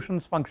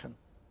institutions function,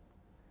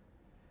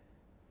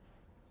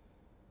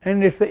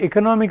 and it is the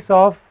economics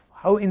of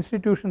how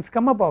institutions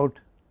come about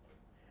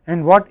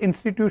and what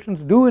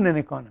institutions do in an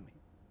economy.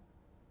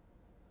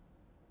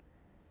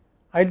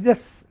 I will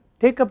just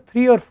take up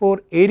 3 or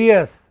 4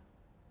 areas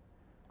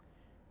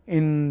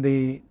in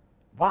the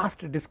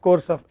vast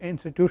discourse of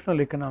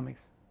institutional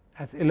economics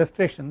as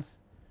illustrations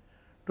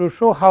to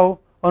show how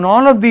on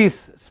all of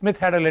these Smith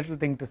had a little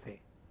thing to say.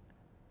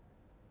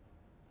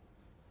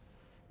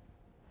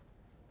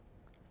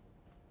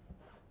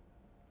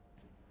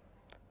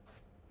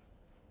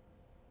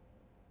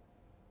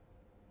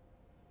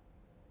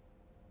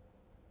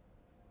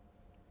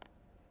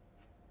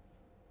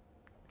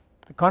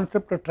 The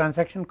concept of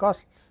transaction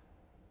costs.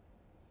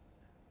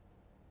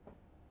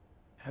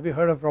 Have you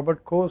heard of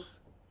Robert Coase?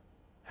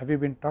 Have you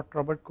been taught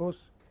Robert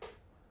Coase?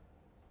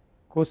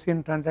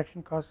 Coasean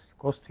transaction costs,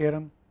 Coase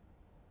theorem.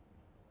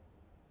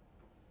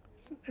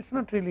 It's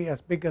not really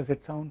as big as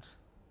it sounds.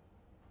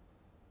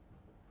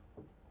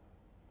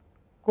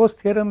 Coase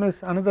theorem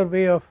is another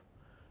way of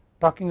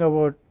talking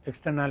about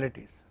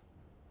externalities.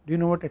 Do you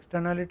know what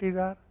externalities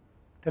are?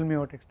 Tell me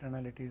what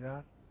externalities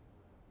are.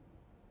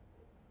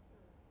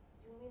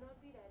 You may not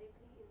be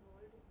directly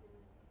involved in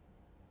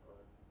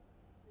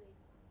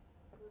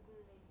certain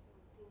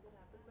things that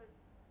happen, but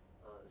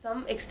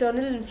some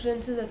external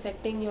influences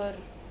affecting your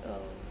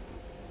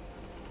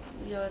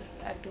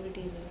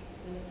activities or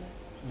something like that.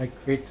 Like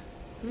fate.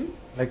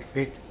 Like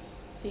fate.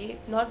 Fate?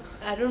 Not.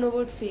 I don't know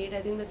about fate.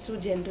 I think that's too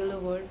general a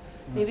word.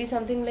 Maybe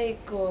something like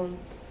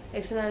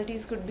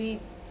externalities could be.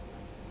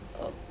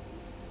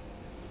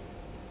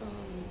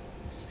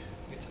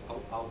 It's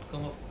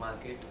outcome of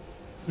market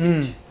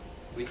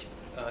which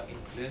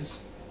influence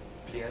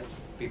players,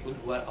 people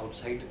who are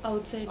outside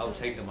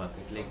the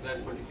market, like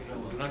that particular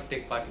do not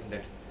take part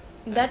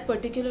in that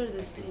particular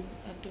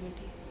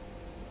activity.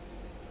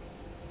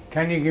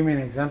 Can you give me an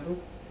example?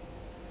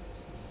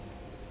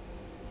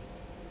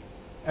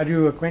 Are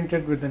you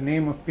acquainted with the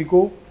name of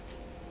Pigot?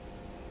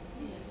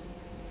 Yes.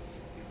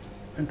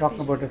 And talking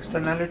about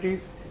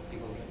externalities?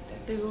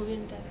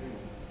 Pigovian tax.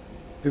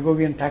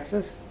 Pigovian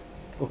taxes?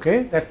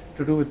 Okay, that's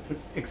to do with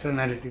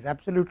externalities,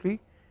 absolutely.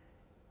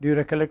 Do you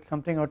recollect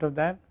something out of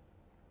that?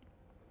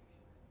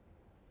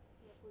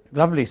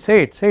 Lovely,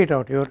 say it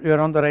out, you're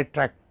on the right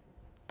track.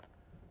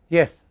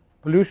 Yes,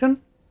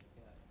 pollution?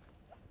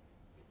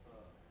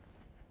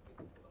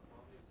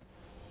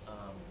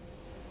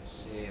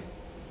 Say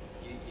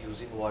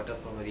using water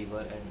from a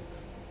river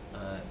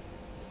and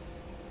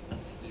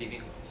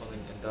leaving,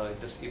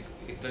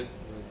 if the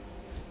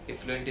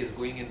effluent is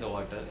going in the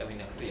water, I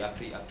mean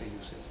after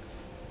uses,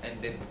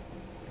 and then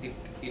it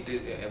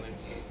is,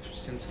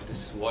 since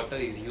this water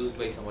is used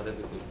by some other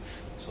people,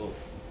 so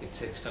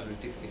it's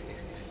externality.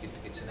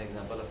 It's an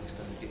example of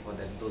externality for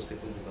those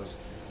people, because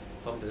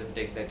firm doesn't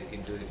take that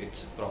into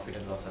its profit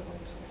and loss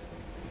accounts.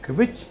 Okay,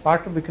 which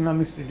part of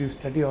economics did you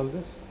study all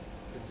this?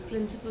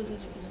 Principles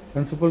of economics.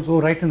 Principles,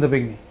 oh, right in the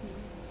beginning.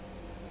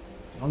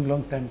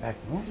 Long time back,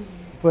 no?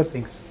 Poor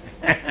things.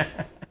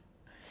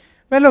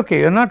 Well, okay,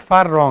 you're not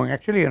far wrong.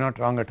 Actually, you're not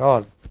wrong at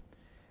all.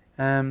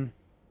 Have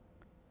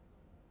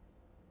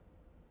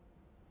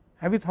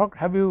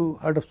you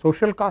heard of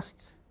social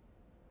costs?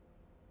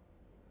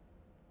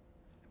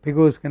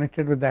 Pigot is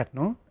connected with that,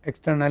 no?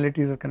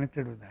 Externalities are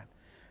connected with that.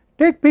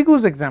 Take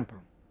Pigot's example.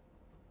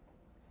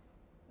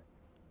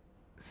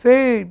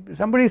 Say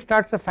somebody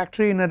starts a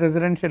factory in a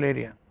residential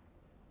area.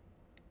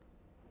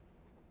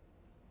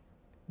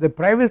 The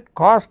private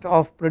cost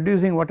of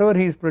producing whatever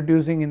he is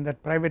producing in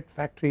that private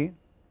factory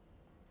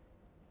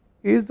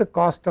is the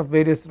cost of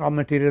various raw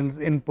materials,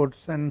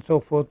 inputs and so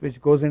forth,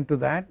 which goes into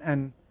that,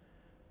 and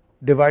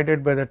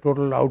divided by the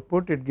total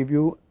output, it gives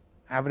you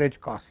average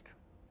cost.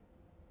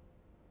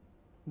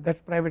 That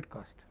is private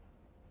cost.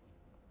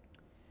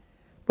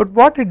 But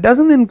what it does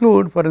not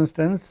include, for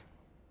instance,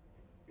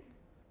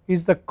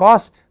 is the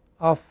cost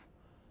of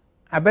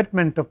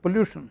abatement of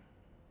pollution.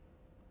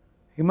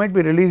 You might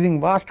be releasing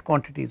vast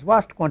quantities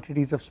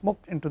of smoke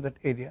into that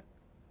area,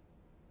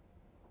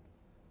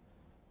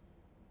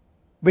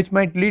 which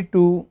might lead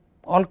to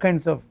all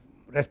kinds of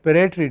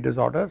respiratory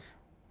disorders.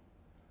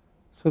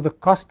 So the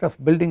cost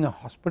of building a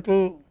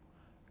hospital,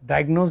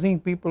 diagnosing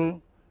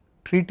people,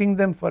 treating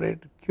them for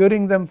it,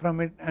 curing them from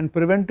it, and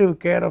preventive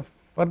care of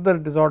further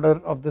disorder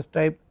of this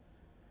type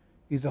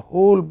is a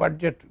whole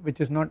budget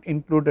which is not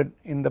included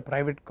in the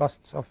private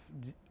costs of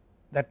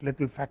that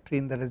little factory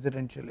in the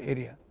residential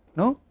area,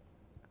 no?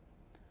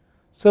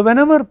 So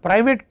whenever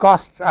private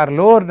costs are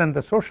lower than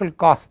the social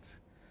costs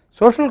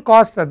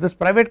are this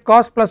private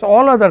cost plus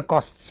all other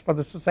costs for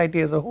the society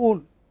as a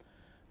whole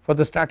for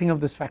the starting of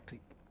this factory.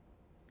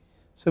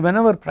 So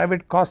whenever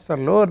private costs are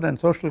lower than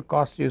social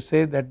costs, you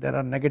say that there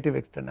are negative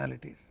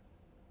externalities.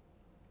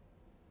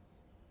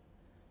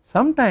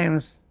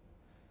 Sometimes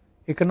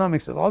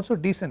economics is also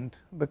decent,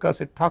 because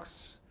it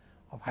talks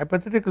of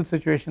hypothetical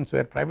situations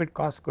where private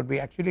costs could be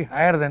actually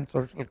higher than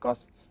social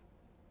costs.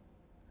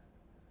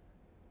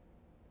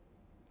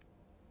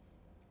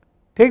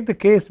 Take the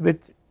case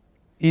which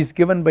is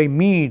given by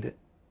Mead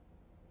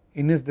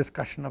in his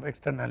discussion of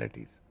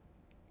externalities.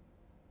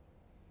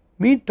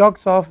 Mead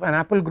talks of an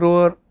apple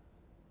grower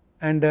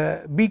and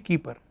a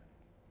beekeeper.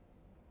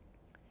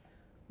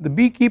 The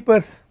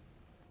beekeeper's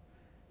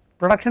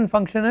production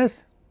function is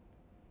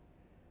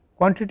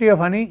quantity of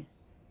honey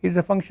is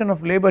a function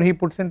of labor he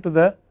puts into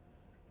the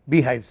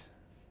beehives.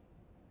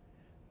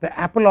 The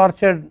apple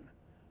orchard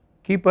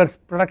keeper's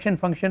production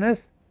function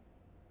is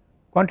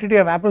quantity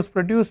of apples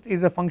produced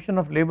is a function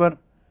of labor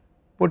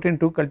put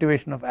into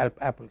cultivation of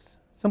apples,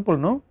 simple,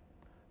 no,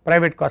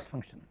 private cost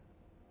function.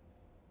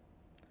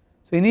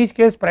 So in each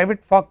case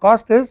private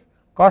cost is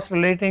cost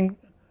relating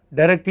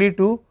directly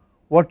to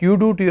what you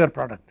do to your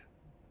product.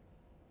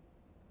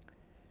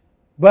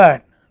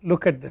 But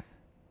look at this,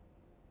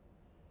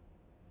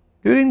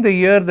 during the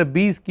year the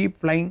bees keep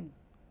flying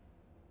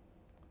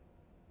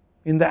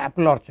in the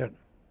apple orchard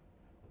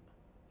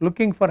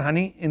looking for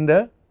honey in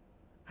the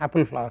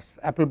apple flowers,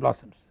 apple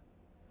blossoms,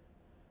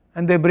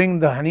 and they bring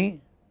the honey,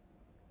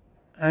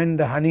 and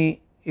the honey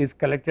is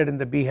collected in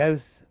the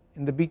beehives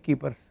in the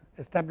beekeeper's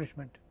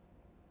establishment.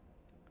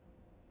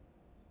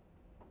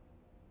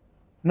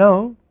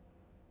 Now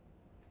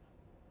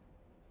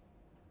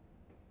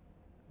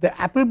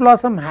the apple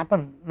blossom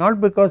happen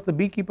not because the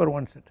beekeeper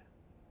wants it,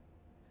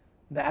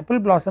 the apple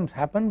blossoms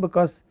happen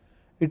because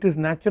it is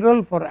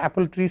natural for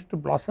apple trees to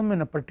blossom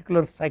in a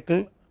particular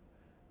cycle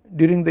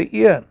during the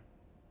year,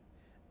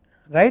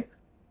 right.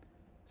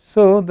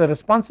 So the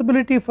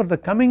responsibility for the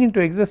coming into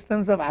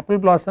existence of apple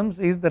blossoms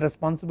is the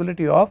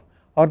responsibility of,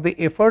 or the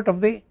effort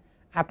of, the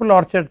apple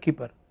orchard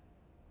keeper.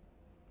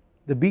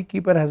 The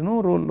beekeeper has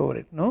no role over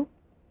it, no,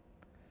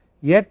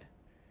 yet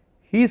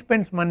he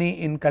spends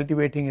money in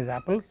cultivating his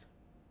apples,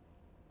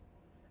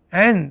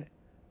 and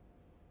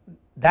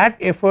that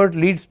effort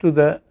leads to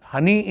the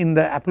honey in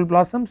the apple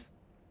blossoms,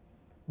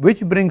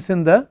 which brings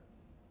in the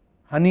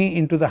honey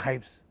into the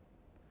hives.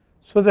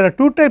 So there are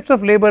two types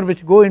of labor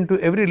which go into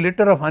every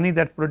liter of honey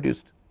that is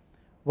produced,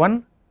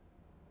 one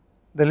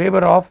the labor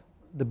of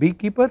the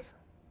beekeepers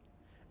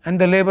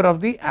and the labor of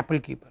the apple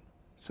keeper.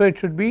 So it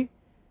should be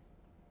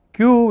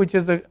Q, which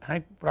is the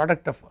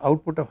product of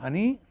output of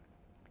honey,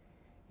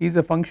 is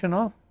a function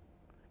of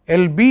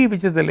LB,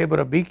 which is the labor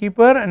of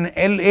beekeeper, and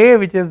LA,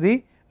 which is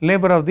the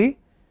labor of the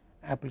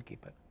apple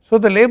keeper. So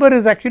the labor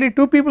is actually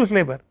two people's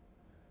labor.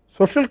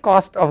 Social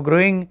cost of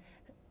growing,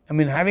 I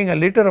mean having a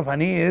liter of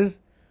honey is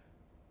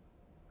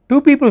two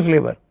people's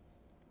labor,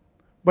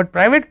 but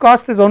private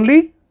cost is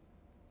only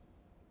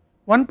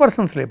one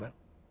person's labor.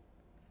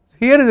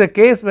 Here is a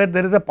case where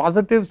there is a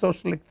positive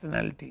social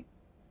externality,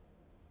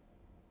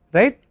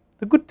 right,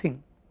 the good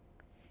thing.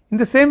 In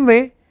the same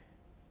way,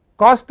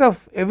 cost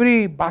of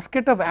every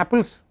basket of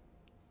apples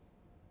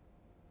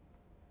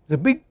is a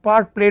big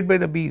part played by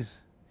the bees.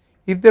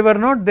 If they were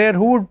not there,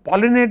 who would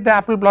pollinate the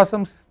apple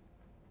blossoms?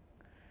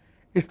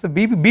 It is the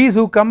bees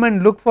who come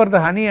and look for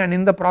the honey and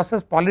in the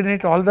process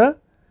pollinate all the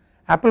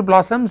apple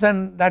blossoms,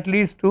 and that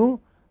leads to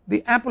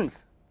the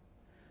apples.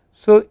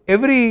 So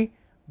every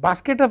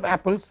basket of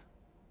apples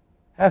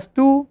has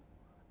two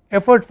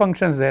effort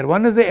functions there,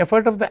 one is the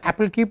effort of the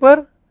apple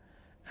keeper,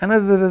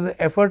 another is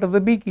the effort of the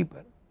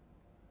beekeeper,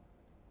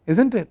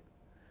 isn't it.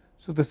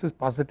 So this is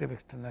positive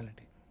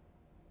externality.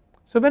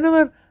 So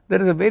whenever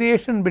there is a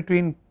variation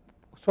between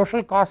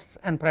social costs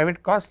and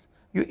private costs,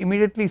 you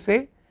immediately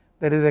say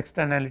there is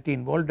externality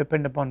involved,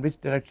 depend upon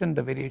which direction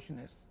the variation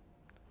is.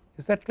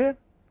 Is that clear?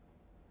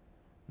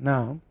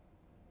 Now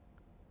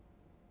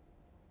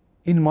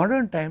in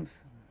modern times,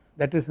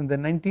 that is in the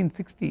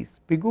 1960s,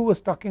 Pigou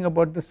was talking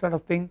about this sort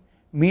of thing,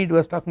 Mead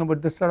was talking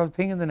about this sort of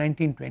thing in the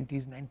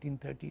 1920s,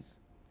 1930s.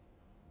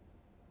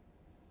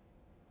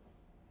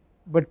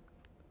 But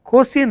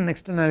Coasian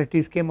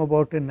externalities came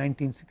about in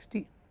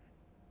 1960.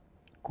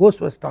 Coase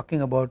was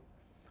talking about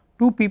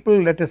two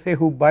people, let us say,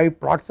 who buy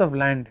plots of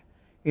land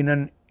in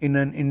an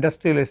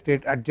industrial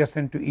estate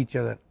adjacent to each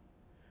other.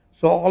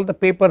 So all the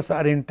papers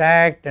are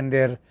intact and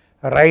their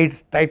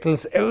rights,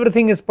 titles,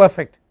 everything is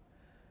perfect,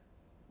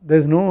 there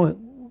is no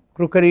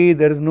crookery,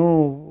 there is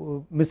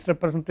no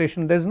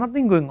misrepresentation, there is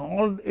nothing going on,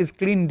 all is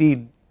clean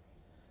deal.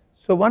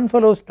 So one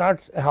fellow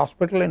starts a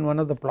hospital in one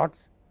of the plots,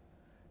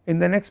 in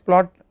the next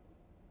plot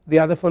the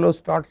other fellow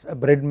starts a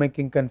bread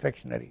making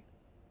confectionery,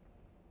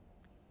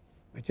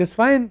 which is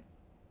fine.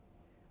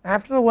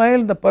 After a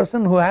while the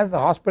person who has the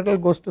hospital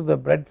goes to the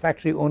bread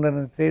factory owner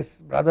and says,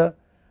 brother,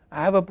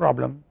 I have a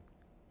problem.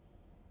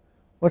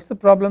 What is the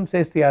problem,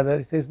 says the other.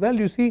 He says, well,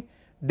 you see,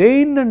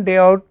 day in and day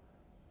out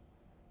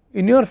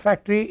in your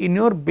factory, in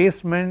your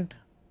basement,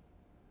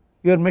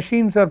 your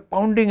machines are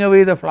pounding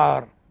away the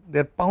flour, they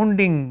are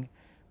pounding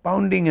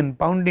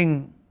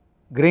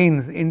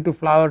grains into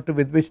flour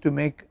with which to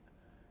make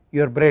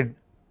your bread,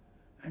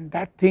 and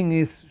that thing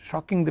is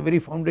shocking the very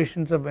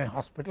foundations of my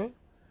hospital,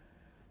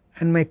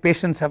 and my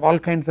patients have all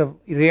kinds of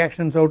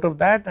reactions out of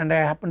that, and I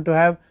happen to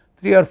have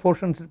 3 or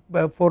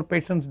 4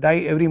 patients die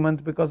every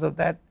month because of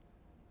that.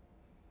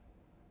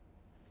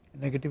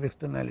 Negative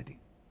externality,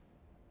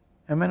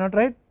 am I not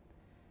right?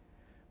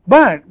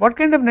 But what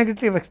kind of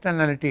negative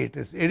externality it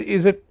is?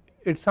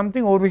 It's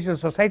something over which the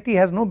society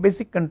has no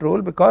basic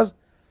control, because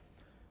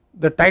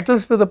the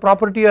titles to the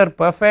property are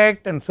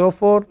perfect and so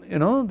forth,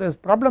 there is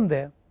problem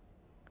there.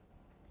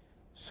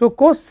 So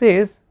Coase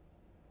says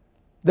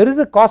there is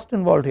a cost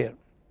involved here,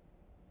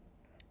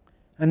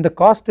 and the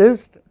cost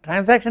is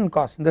transaction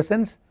cost, in the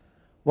sense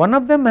one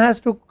of them has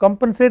to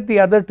compensate the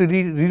other to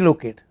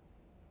relocate.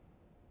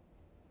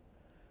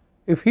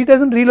 If he does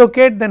not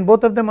relocate, then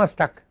both of them are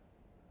stuck,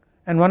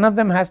 and one of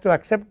them has to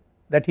accept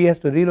that he has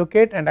to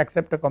relocate and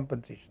accept a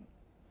compensation.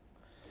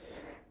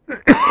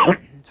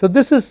 So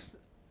this is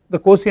the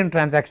quotient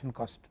transaction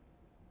cost.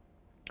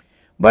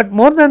 But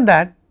more than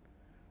that,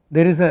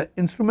 there is an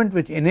instrument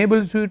which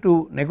enables you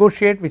to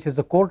negotiate, which is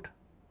the court.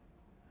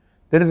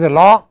 There is a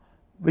law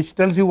which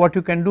tells you what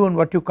you can do and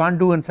what you can't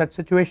do in such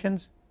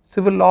situations,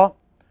 civil law.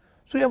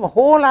 So you have a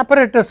whole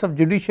apparatus of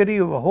judiciary,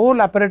 you have a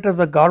whole apparatus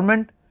of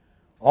government,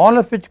 all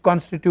of which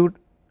constitute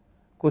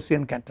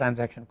quotient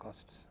transaction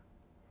costs,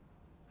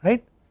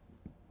 right.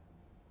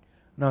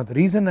 Now the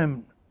reason I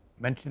am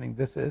mentioning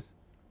this is,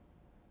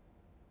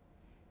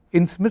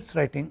 in Smith's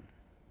writing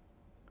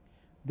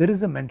there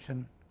is a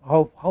mention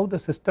of how the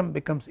system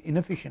becomes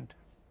inefficient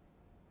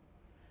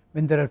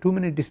when there are too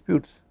many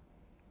disputes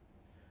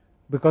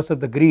because of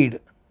the greed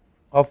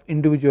of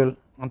individual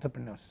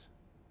entrepreneurs.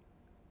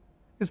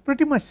 It is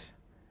pretty much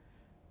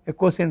a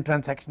quotient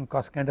transaction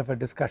cost kind of a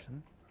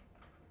discussion,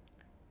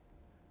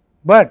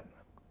 but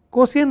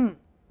quotient,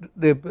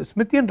 the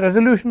Smithian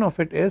resolution of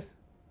it is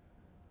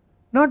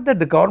not that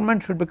the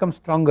government should become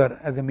stronger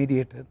as a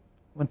mediator.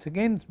 Once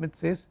again Smith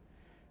says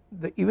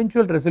the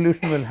eventual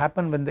resolution will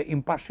happen when the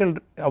impartial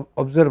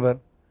observer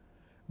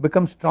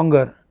becomes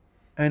stronger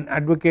and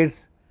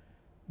advocates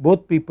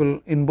both people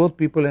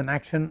an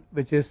action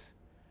which is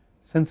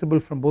sensible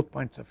from both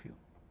points of view,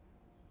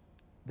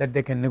 that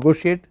they can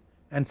negotiate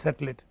and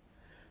settle it.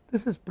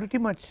 This is pretty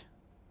much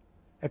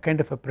a kind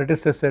of a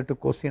predecessor to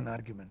quotient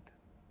argument.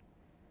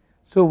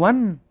 So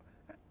one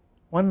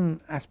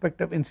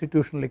aspect of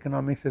institutional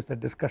economics is the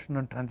discussion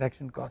on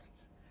transaction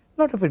costs.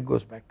 A lot of it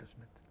goes back to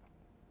Smith.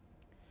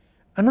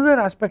 Another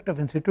aspect of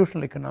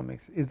institutional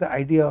economics is the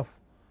idea of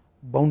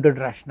bounded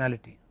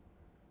rationality.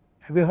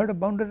 Have you heard of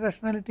bounded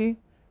rationality?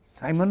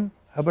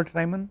 Herbert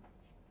Simon,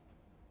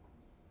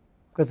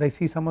 because I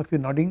see some of you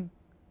nodding.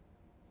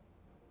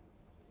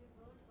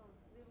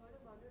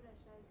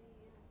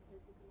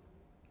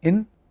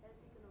 In?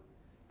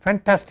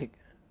 Fantastic,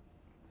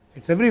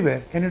 it is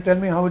everywhere. Can you tell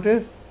me how it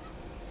is?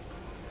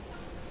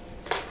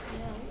 Yeah,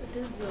 it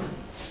is.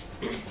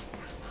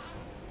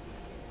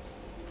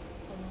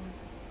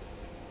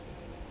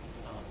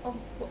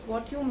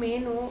 What you may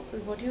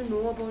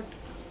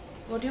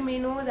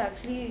know is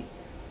actually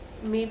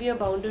maybe a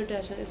bounded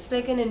rationality. It's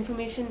like an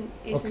information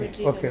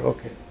asymmetry.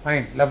 Okay,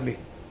 fine, lovely,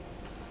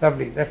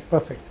 that's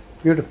perfect,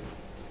 beautiful.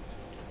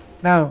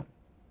 Now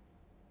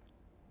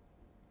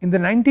in the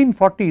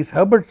 1940s,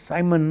 Herbert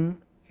Simon,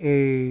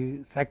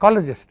 a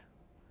psychologist,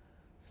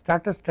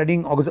 started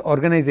studying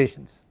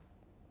organizations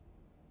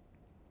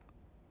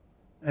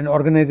and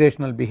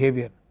organizational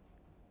behavior,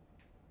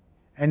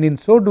 and in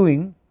so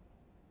doing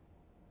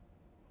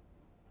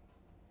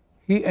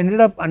he ended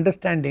up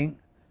understanding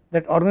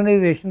that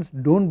organizations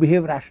do not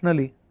behave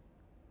rationally,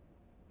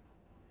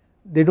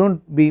 they do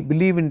not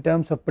believe in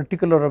terms of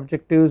particular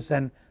objectives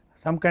and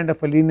some kind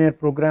of a linear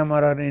program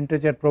or an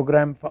integer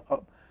program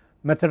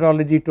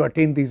methodology to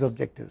attain these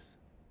objectives.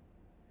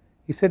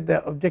 He said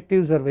the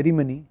objectives are very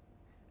many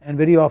and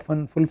very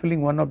often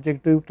fulfilling one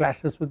objective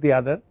clashes with the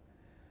other.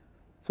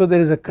 So there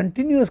is a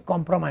continuous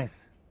compromise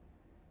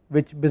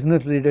which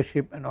business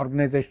leadership and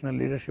organizational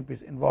leadership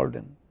is involved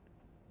in,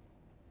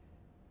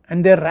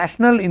 and they are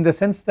rational in the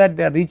sense that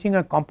they are reaching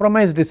a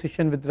compromise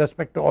decision with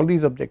respect to all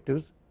these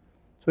objectives.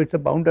 So it is a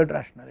bounded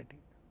rationality.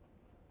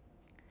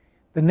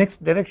 The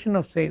next direction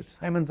of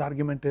Simon's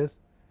argument is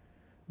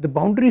the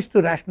boundaries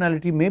to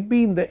rationality may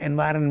be in the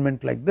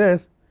environment like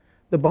this,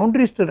 the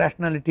boundaries to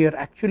rationality are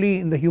actually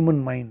in the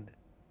human mind.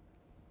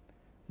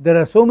 There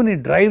are so many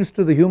drives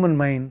to the human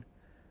mind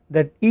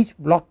that each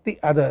block the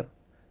other.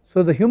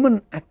 So the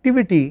human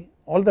activity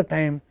all the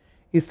time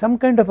is some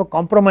kind of a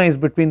compromise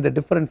between the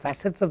different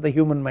facets of the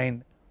human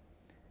mind,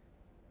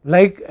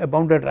 like a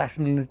bounded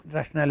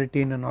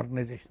rationality in an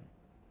organization.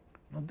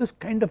 Now this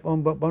kind of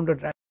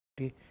bounded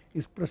rationality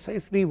is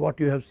precisely what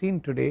you have seen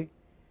today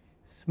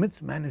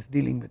Smith's man is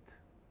dealing with.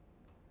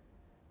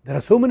 There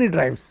are so many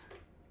drives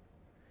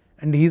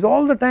and he is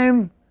all the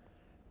time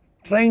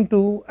trying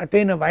to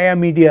attain a via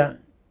media,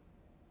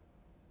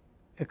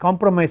 a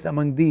compromise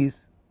among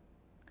these.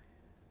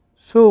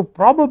 So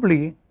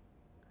probably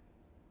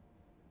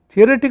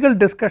theoretical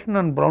discussion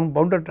on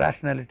bounded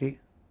rationality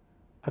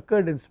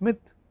occurred in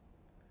Smith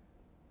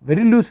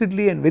very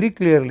lucidly and very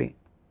clearly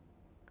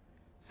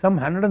some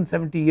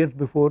 170 years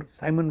before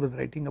Simon was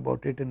writing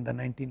about it in the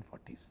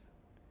 1940s.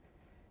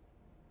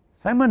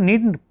 Simon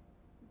need not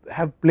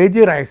have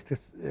plagiarized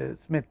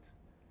Smith,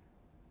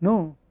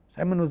 no,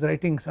 Simon was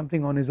writing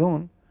something on his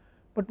own,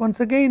 but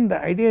once again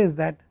the idea is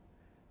that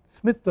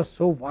Smith was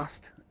so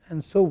vast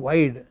and so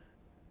wide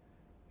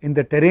in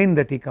the terrain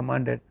that he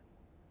commanded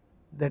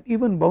that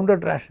even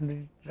bounded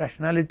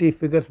rationality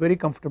figures very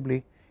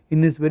comfortably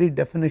in his very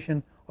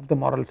definition of the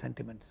moral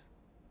sentiments.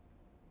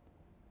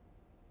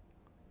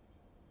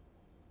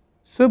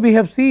 So we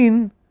have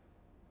seen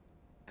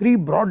three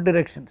broad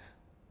directions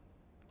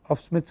of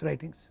Smith's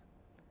writings,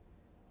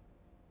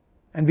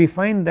 and we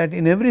find that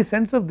in every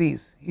sense of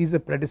these he is a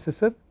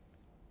predecessor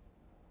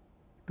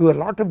to a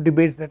lot of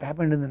debates that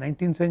happened in the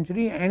 19th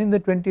century and in the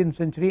 20th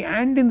century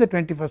and in the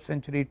 21st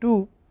century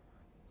too,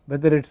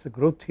 whether it is the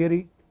growth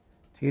theory,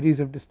 theories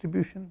of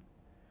distribution,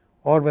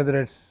 or whether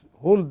it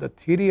is the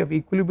theory of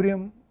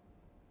equilibrium,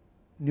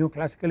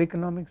 neoclassical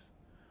economics,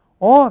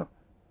 or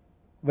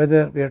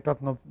whether we are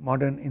talking of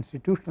modern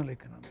institutional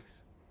economics.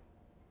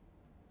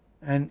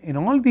 And in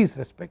all these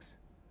respects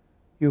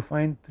you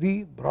find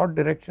 3 broad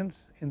directions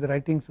in the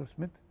writings of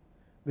Smith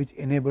which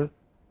enable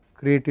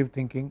creative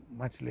thinking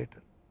much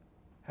later.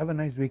 Have a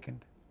nice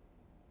weekend.